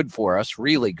peppers are good for us,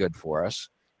 really good for us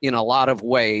in a lot of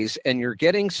ways. And you're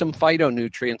getting some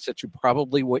phytonutrients that you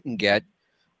probably wouldn't get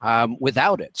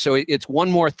without it. So it's one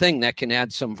more thing that can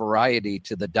add some variety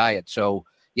to the diet. So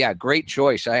yeah, great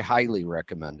choice. I highly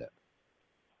recommend it.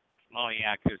 Oh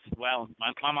yeah, because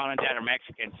my mom and dad are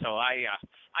Mexican, so I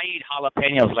eat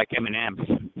jalapenos like M&Ms.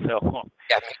 So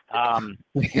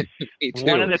Me too.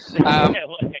 one of the I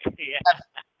was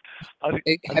have just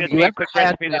you make a ever quick had,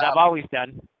 recipe that I've always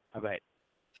done. All right.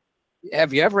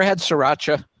 Have you ever had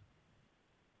sriracha?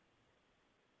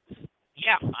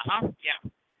 Yeah.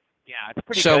 Yeah, it's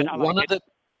pretty So good. I like it.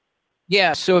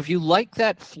 So if you like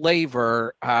that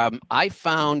flavor, I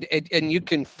found, and you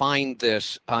can find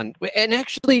this on, and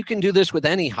actually you can do this with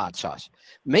any hot sauce.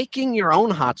 Making your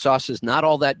own hot sauce is not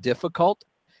all that difficult,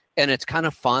 and it's kind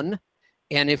of fun.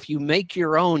 And if you make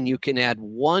your own, you can add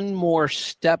one more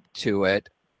step to it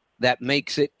that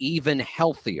makes it even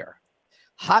healthier.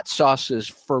 Hot sauces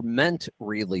ferment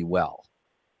really well.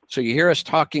 So you hear us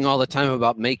talking all the time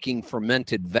about making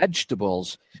fermented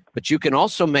vegetables, but you can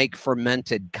also make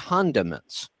fermented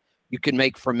condiments. You can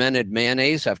make fermented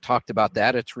mayonnaise. I've talked about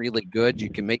that. It's really good. You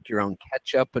can make your own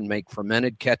ketchup and make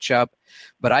fermented ketchup.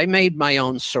 But I made my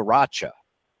own sriracha.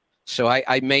 So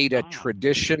I made a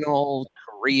traditional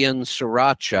Korean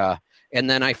sriracha, and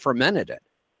then I fermented it.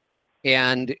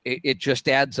 And it just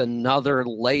adds another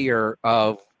layer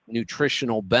of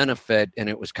nutritional benefit, and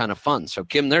it was kind of fun. So,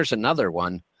 Kim, there's another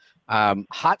one.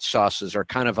 Hot sauces are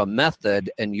kind of a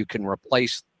method, and you can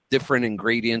replace different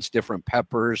ingredients, different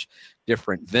peppers,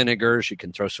 different vinegars. You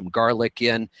can throw some garlic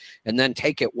in, and then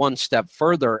take it one step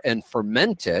further and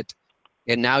ferment it,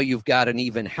 and now you've got an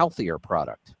even healthier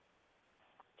product.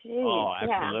 Jeez, Oh,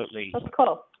 absolutely. Yeah. That's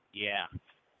cool. Yeah.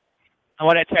 I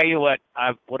want to tell you what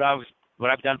I've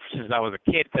done since I was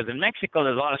a kid, because in Mexico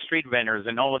there's a lot of street vendors,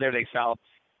 and over there there's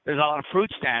a lot of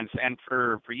fruit stands, and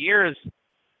for years,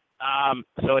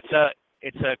 so it's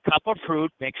a cup of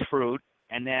fruit, mixed fruit,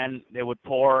 and then they would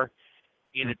pour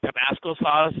either Tabasco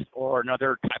sauce or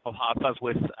another type of hot sauce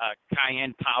with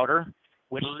cayenne powder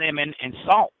with lemon and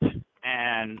salt.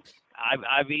 And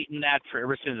I've eaten that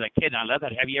ever since a kid. I love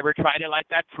that. Have you ever tried it like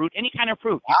that? Fruit, any kind of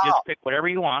fruit. You just pick whatever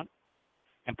you want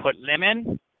and put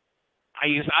lemon. I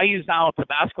use now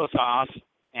Tabasco sauce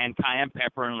and cayenne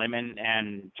pepper and lemon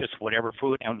and just whatever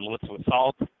fruit, and with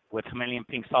salt, with Himalayan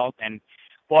pink salt. And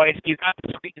boy, if you got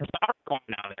the sweet and sour going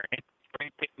down there, it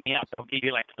pick me up. It'll give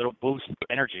you like a little boost of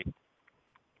energy.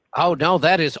 Oh, no,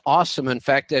 that is awesome. In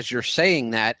fact, as you're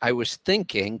saying that, I was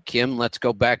thinking, Kim, let's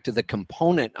go back to the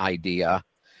component idea.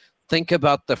 Think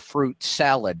about the fruit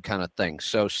salad kind of thing.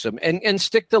 So and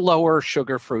stick to lower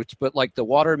sugar fruits, but like the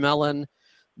watermelon,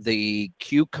 the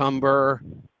cucumber.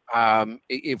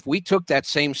 If we took that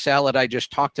same salad I just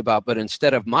talked about, but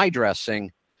instead of my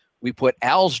dressing, we put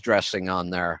Al's dressing on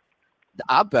there,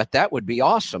 I bet that would be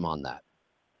awesome on that.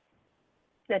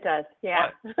 It does, yeah.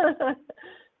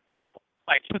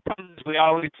 Like sometimes we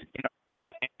always,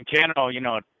 in general,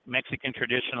 Mexican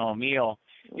traditional meal,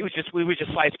 we would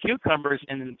just slice cucumbers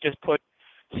and then just put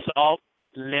salt,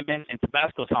 lemon, and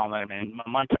Tabasco sauce on them, and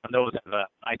munch on those as a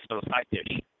nice little side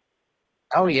dish.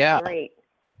 Oh yeah, great.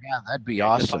 Yeah, that'd be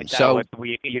awesome. Like so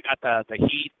you got the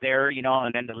heat there,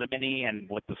 and then the lemony and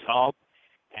with the salt,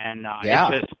 and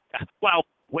yeah. It's just, well,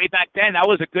 way back then that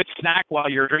was a good snack while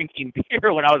you're drinking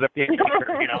beer when I was a kid.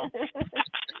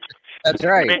 That's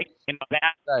right.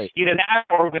 Right. Either that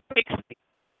or with pixie.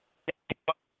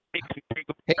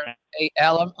 Hey,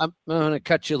 Al, I'm going to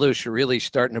cut you loose. You're really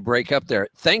starting to break up there.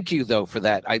 Thank you, though, for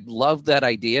that. I love that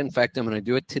idea. In fact, I'm going to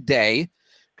do it today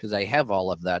because I have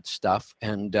all of that stuff.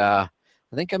 And I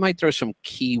think I might throw some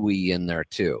kiwi in there,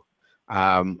 too.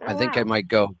 I think I might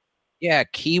go Yeah,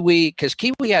 kiwi, because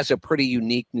kiwi has a pretty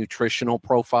unique nutritional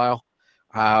profile.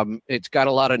 It's got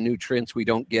a lot of nutrients we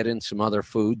don't get in some other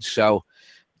foods. So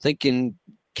thinking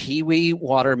kiwi,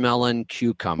 watermelon,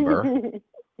 cucumber,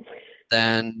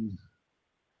 then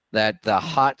the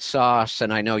hot sauce,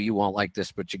 and I know you won't like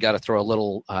this, but you got to throw a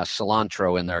little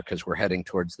cilantro in there because we're heading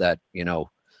towards that,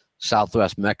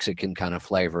 Southwest Mexican kind of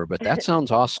flavor. But that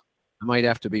sounds awesome. I might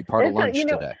have to be part of lunch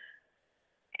today.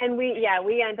 And we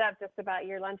end up just about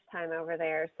your lunchtime over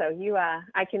there. So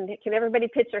can everybody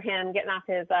picture him getting off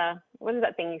his, what is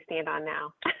that thing you stand on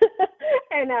now?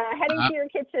 And heading to your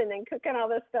kitchen and cooking all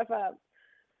this stuff up.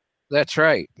 That's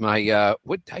right. I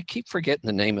keep forgetting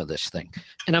the name of this thing.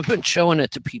 And I've been showing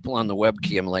it to people on the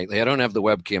webcam lately. I don't have the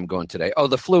webcam going today. Oh,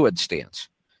 the fluid stance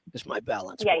is my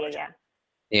balance board.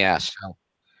 Yeah, so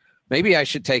maybe I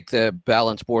should take the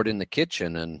balance board in the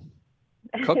kitchen and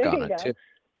cook on it too.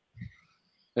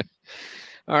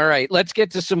 All right, let's get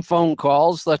to some phone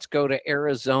calls. Let's go to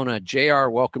Arizona. JR,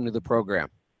 welcome to the program.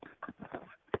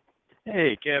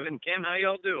 Hey, Kevin, Kim, how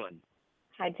y'all doing?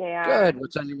 Hi, JR. Good.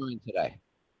 What's on your mind today?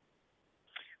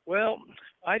 Well,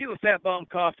 I do a fat bomb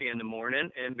coffee in the morning,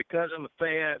 and because I'm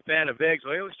a fan of eggs,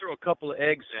 I always throw a couple of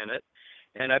eggs in it.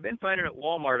 And I've been finding at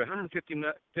Walmart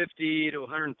 150 to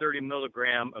 130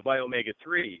 milligram of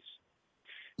omega-3s.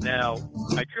 Now,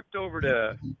 I tripped over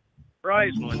to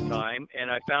Fry's one time, and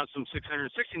I found some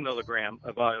 660 milligram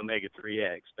of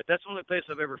omega-3 eggs. But that's the only place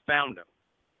I've ever found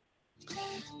them.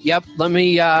 Yep.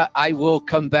 I will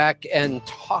come back and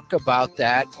talk about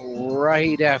that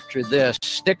right after this.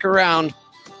 Stick around.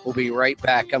 We'll be right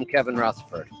back. I'm Kevin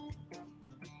Rutherford.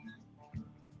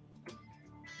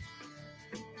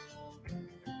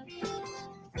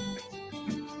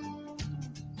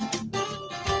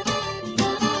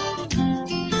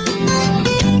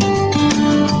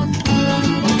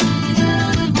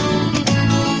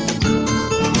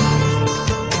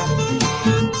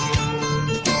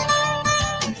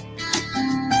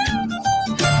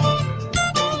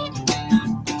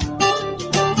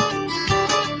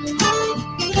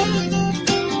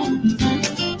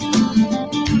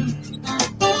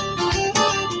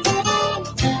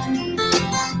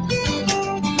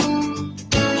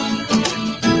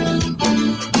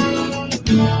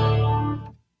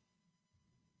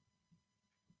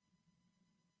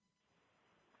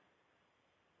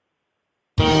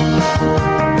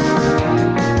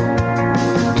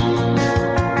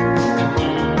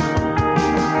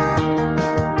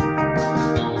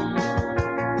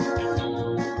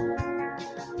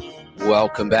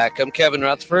 Welcome back. I'm Kevin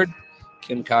Rutherford.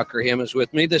 Kim Cockerham is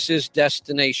with me. This is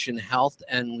Destination Health,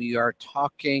 and we are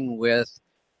talking with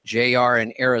JR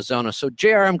in Arizona. So,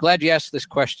 JR, I'm glad you asked this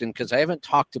question because I haven't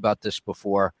talked about this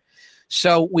before.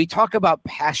 So we talk about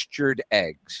pastured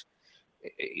eggs.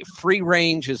 Free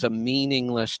range is a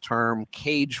meaningless term.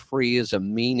 Cage-free is a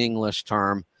meaningless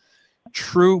term.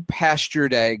 True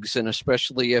pastured eggs, and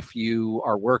especially if you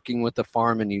are working with the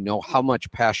farm and you know how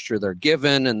much pasture they're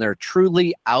given and they're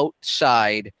truly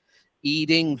outside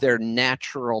eating their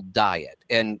natural diet.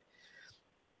 And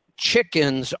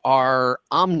chickens are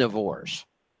omnivores.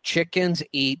 Chickens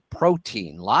eat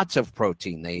protein, lots of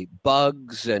protein. They eat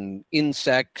bugs and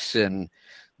insects, and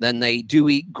then they do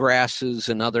eat grasses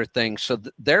and other things. So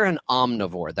they're an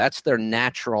omnivore. That's their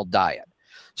natural diet.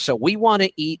 So we want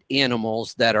to eat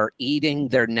animals that are eating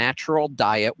their natural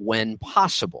diet when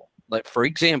possible. Like, for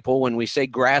example, when we say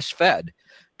grass-fed,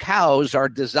 cows are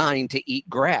designed to eat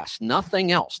grass,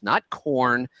 nothing else, not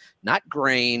corn, not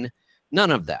grain, none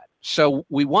of that. So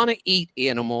we want to eat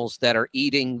animals that are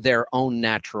eating their own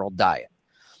natural diet.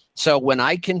 So when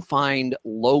I can find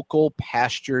local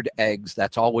pastured eggs,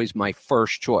 that's always my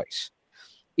first choice.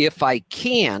 If I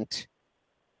can't,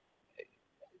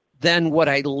 then what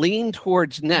I lean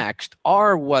towards next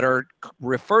are what are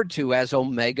referred to as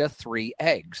omega-3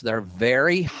 eggs. They're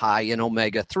very high in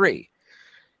omega-3.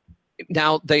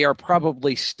 Now, they are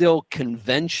probably still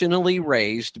conventionally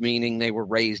raised, meaning they were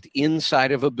raised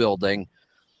inside of a building.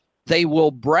 They will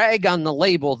brag on the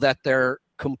label that they're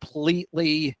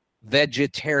completely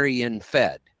vegetarian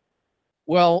fed.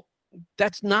 Well,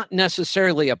 that's not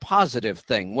necessarily a positive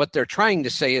thing. What they're trying to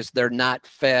say is they're not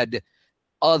fed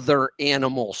other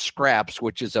animal scraps,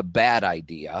 which is a bad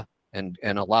idea. And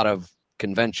a lot of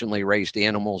conventionally raised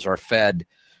animals are fed,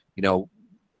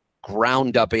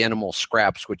 ground up animal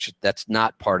scraps, which that's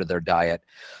not part of their diet.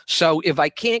 So if I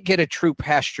can't get a true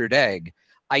pastured egg,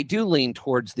 I do lean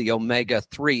towards the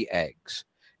omega-3 eggs.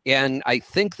 And I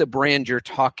think the brand you're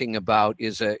talking about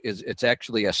it's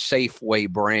actually a Safeway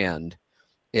brand.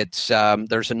 It's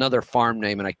there's another farm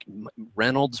name, and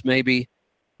Reynolds maybe.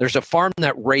 There's a farm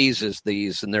that raises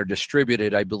these, and they're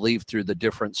distributed, I believe, through the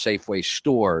different Safeway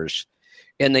stores.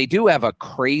 And they do have a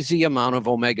crazy amount of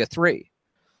omega-3.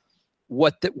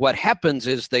 What happens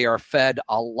is they are fed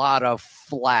a lot of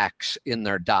flax in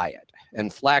their diet.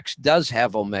 And flax does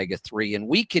have omega-3, and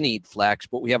we can eat flax,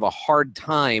 but we have a hard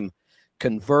time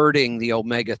converting the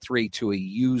omega-3 to a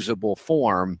usable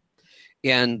form.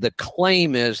 And the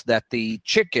claim is that the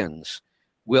chickens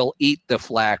will eat the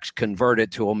flax, convert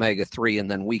it to omega-3, and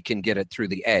then we can get it through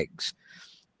the eggs.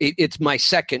 It's my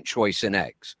second choice in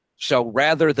eggs. So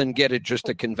rather than get it just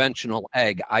a conventional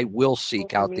egg, I will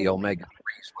seek out the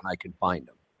omega-3s when I can find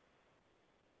them.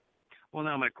 Well,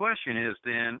 now my question is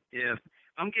then, if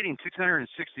I'm getting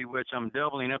 660, which I'm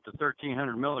doubling up to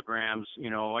 1,300 milligrams,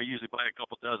 I usually buy a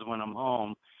couple dozen when I'm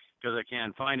home because I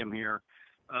can't find them here.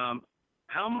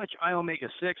 How much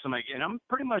omega-6 am I getting? I'm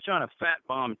pretty much on a fat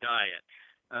bomb diet.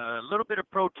 A little bit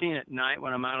of protein at night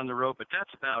when I'm out on the road, but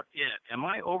that's about it. Am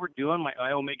I overdoing my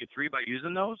omega-3 by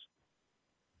using those?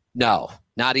 No,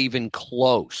 not even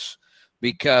close.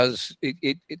 Because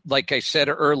it like I said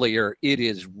earlier, it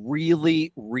is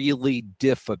really, really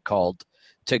difficult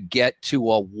to get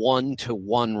to a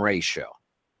 1-to-1 ratio.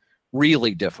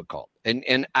 Really difficult.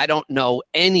 And I don't know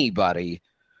anybody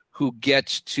who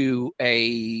gets to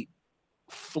a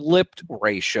flipped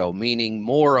ratio, meaning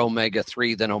more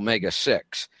omega-3 than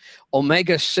omega-6.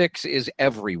 Omega-6 is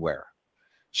everywhere.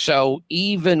 So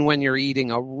even when you're eating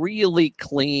a really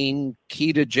clean,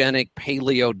 ketogenic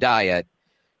paleo diet,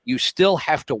 you still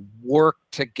have to work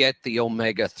to get the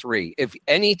omega-3. If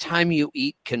anytime you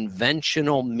eat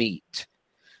conventional meat,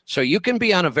 so you can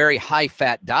be on a very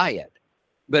high-fat diet,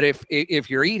 but if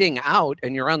you're eating out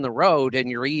and you're on the road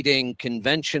and you're eating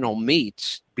conventional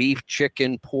meats, beef,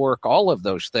 chicken, pork, all of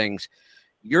those things,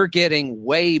 you're getting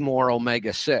way more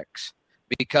omega-6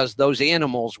 because those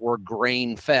animals were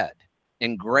grain-fed.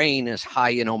 And grain is high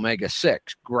in omega-6.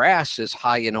 Grass is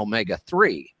high in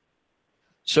omega-3.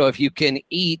 So if you can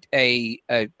eat a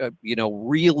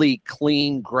really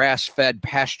clean grass-fed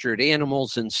pastured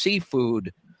animals and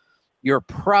seafood, you're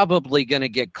probably going to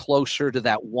get closer to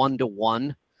that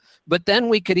 1-to-1. But then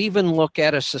we could even look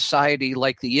at a society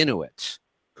like the Inuits,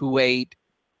 who ate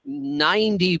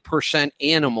 90%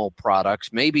 animal products,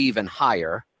 maybe even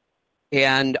higher,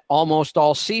 and almost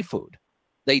all seafood.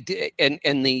 They did,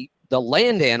 and the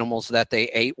land animals that they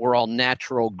ate were all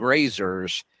natural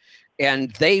grazers,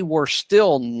 and they were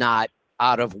still not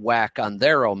out of whack on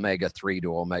their omega-3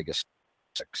 to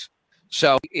omega-6.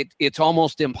 So it's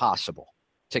almost impossible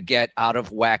to get out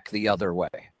of whack the other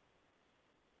way.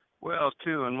 Well,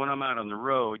 too, and when I'm out on the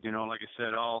road, like I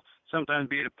said, I'll sometimes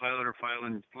be at a pilot or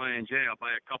flying J. I'll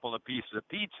buy a couple of pieces of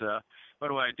pizza.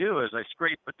 What I do is I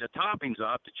scrape the toppings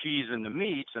off, the cheese and the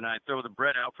meats, and I throw the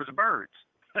bread out for the birds.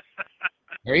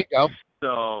 There you go.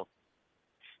 So,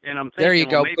 and I'm thinking, there you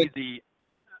go. Maybe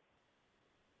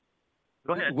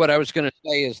Go ahead. What I was going to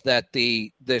say is that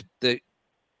the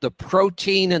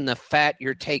protein and the fat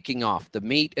you're taking off, the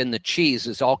meat and the cheese,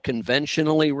 is all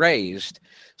conventionally raised,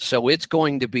 so it's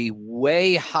going to be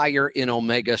way higher in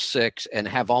omega-6 and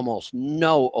have almost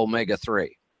no omega-3.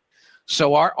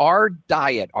 So our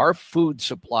diet, our food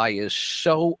supply is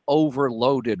so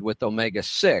overloaded with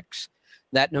omega-6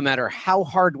 that no matter how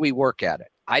hard we work at it,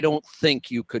 I don't think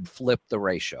you could flip the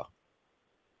ratio.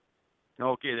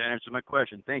 Okay, that answers my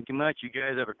question. Thank you much. You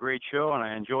guys have a great show, and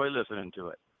I enjoy listening to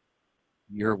it.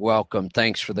 You're welcome.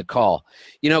 Thanks for the call.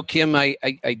 Kim, I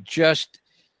just,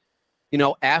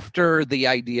 after the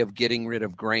idea of getting rid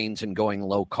of grains and going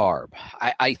low carb,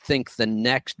 I think the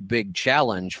next big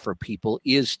challenge for people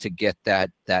is to get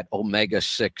that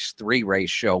omega-6-3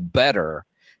 ratio better.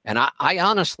 And I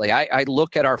honestly, I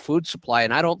look at our food supply,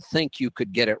 and I don't think you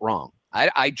could get it wrong.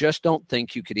 I just don't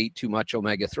think you could eat too much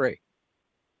omega-3.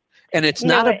 And it's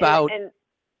not about...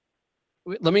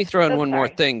 Let me throw in one more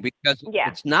thing, because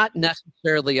it's not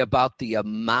necessarily about the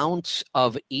amounts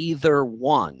of either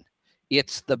one.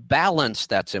 It's the balance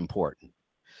that's important.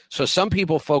 So some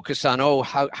people focus on,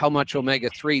 how much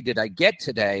omega-3 did I get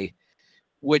today,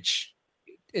 which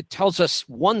it tells us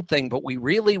one thing, but we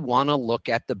really want to look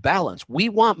at the balance. We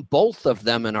want both of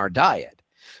them in our diet,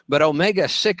 but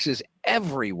omega-6 is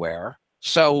everywhere.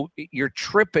 So you're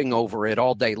tripping over it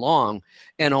all day long.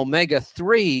 And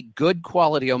omega-3, good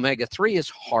quality omega-3, is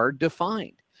hard to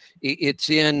find. It's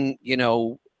in,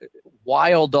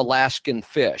 wild Alaskan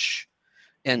fish,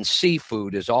 and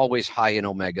seafood is always high in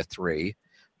omega-3,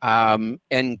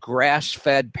 and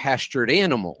grass-fed pastured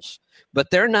animals.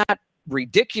 But they're not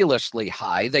ridiculously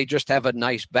high. They just have a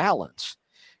nice balance.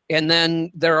 And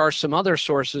then there are some other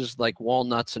sources like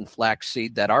walnuts and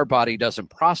flaxseed that our body doesn't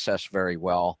process very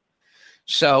well.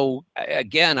 So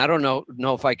again, I don't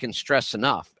know if I can stress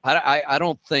enough. I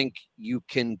don't think you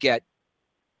can get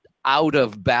out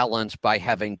of balance by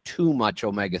having too much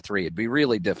omega-3. It'd be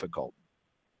really difficult.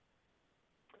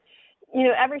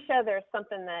 Every show there's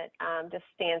something that just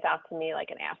stands out to me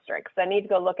like an asterisk. So I need to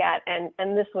go look at,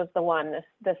 and this was the one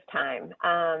this time.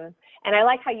 And I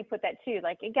like how you put that too.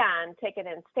 Like, again, take it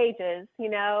in stages.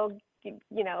 You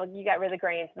got rid of the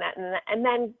grains and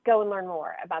then go and learn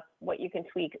more about what you can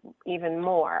tweak even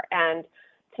more. And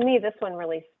to me, this one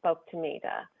really spoke to me.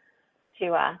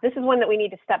 This is one that we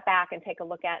need to step back and take a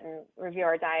look at and review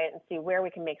our diet and see where we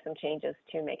can make some changes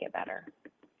to make it better.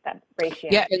 That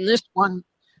ratio. Yeah, and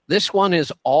this one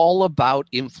is all about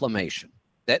inflammation.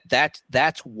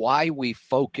 That's why we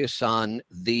focus on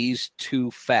these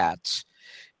two fats.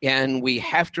 And we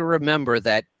have to remember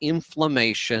that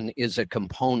inflammation is a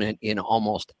component in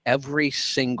almost every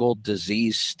single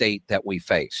disease state that we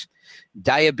face.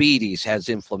 Diabetes has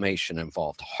inflammation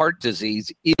involved. Heart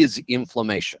disease is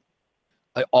inflammation.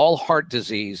 All heart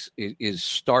disease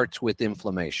starts with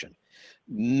inflammation.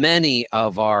 Many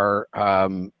of our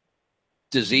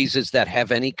diseases that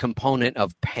have any component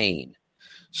of pain.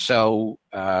 So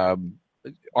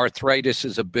arthritis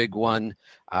is a big one.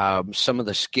 Some of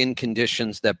the skin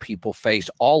conditions that people face,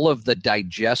 all of the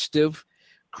digestive,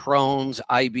 Crohn's,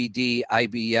 IBD,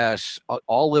 IBS,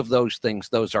 all of those things,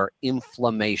 those are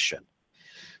inflammation.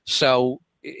 So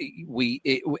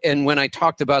and when I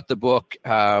talked about the book,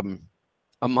 A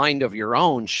Mind of Your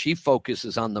Own, she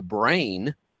focuses on the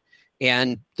brain,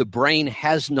 and the brain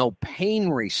has no pain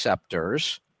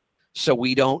receptors. So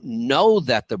we don't know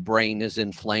that the brain is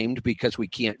inflamed because we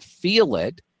can't feel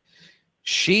it.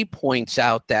 She points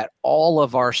out that all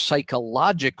of our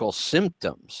psychological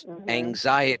symptoms,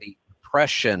 anxiety,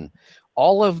 depression,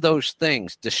 all of those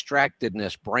things,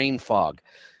 distractedness, brain fog,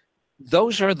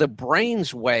 those are the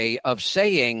brain's way of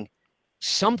saying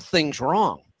something's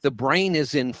wrong. The brain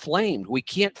is inflamed. We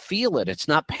can't feel it. It's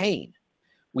not pain.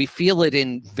 We feel it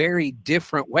in very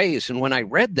different ways. And when I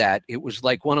read that, it was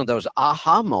like one of those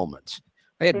aha moments.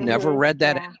 I had never read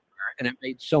that anywhere, and it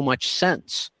made so much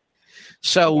sense.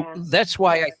 So that's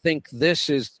why I think this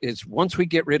is once we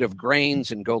get rid of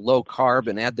grains and go low carb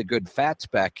and add the good fats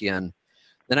back in,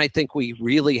 then I think we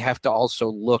really have to also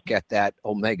look at that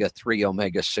omega-3,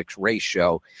 omega-6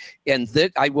 ratio. And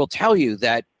that I will tell you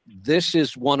that this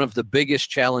is one of the biggest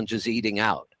challenges eating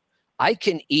out. I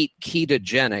can eat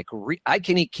ketogenic. I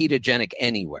can eat ketogenic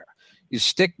anywhere. You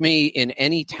stick me in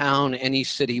any town, any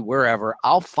city, wherever,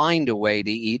 I'll find a way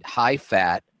to eat high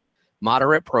fat,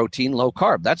 moderate protein, low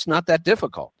carb. That's not that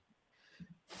difficult.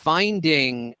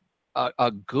 Finding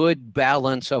a good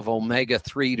balance of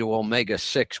omega-3 to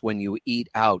omega-6 when you eat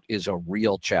out is a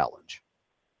real challenge.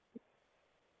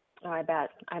 Oh, I bet.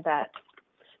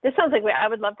 This sounds like I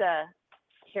would love to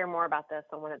hear more about this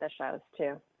on one of the shows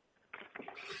too.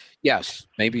 Yes,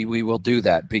 maybe we will do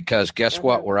that, because guess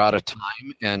what? We're out of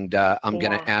time, and I'm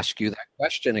going to ask you that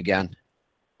question again.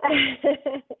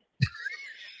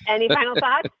 Any final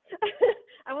thoughts?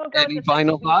 I won't go with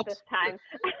final thoughts this time.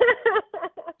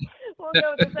 We'll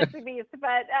go with the sexy beast,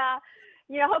 but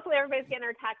hopefully everybody's getting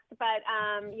our text. But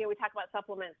we talk about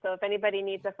supplements, so if anybody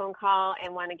needs a phone call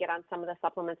and want to get on some of the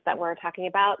supplements that we're talking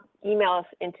about, email us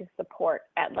into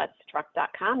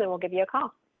support@letstruck.com, and we'll give you a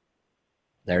call.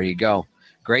 There you go.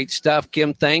 Great stuff,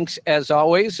 Kim. Thanks as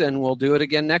always, and we'll do it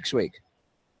again next week.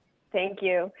 Thank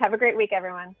you. Have a great week,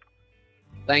 everyone.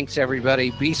 Thanks, everybody.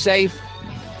 Be safe,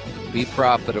 be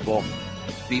profitable,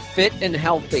 be fit and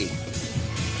healthy.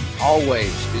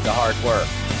 Always do the hard work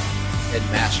and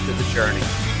master the journey.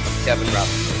 I'm Kevin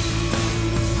Rutherford.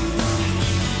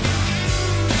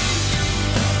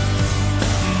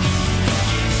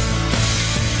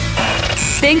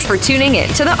 Thanks for tuning in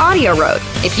to the Audio Road.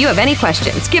 If you have any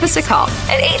questions, give us a call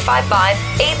at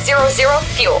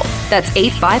 855-800-FUEL. That's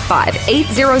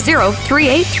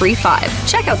 855-800-3835.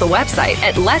 Check out the website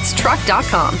at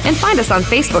letstruck.com and find us on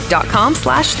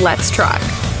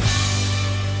facebook.com/letstruck.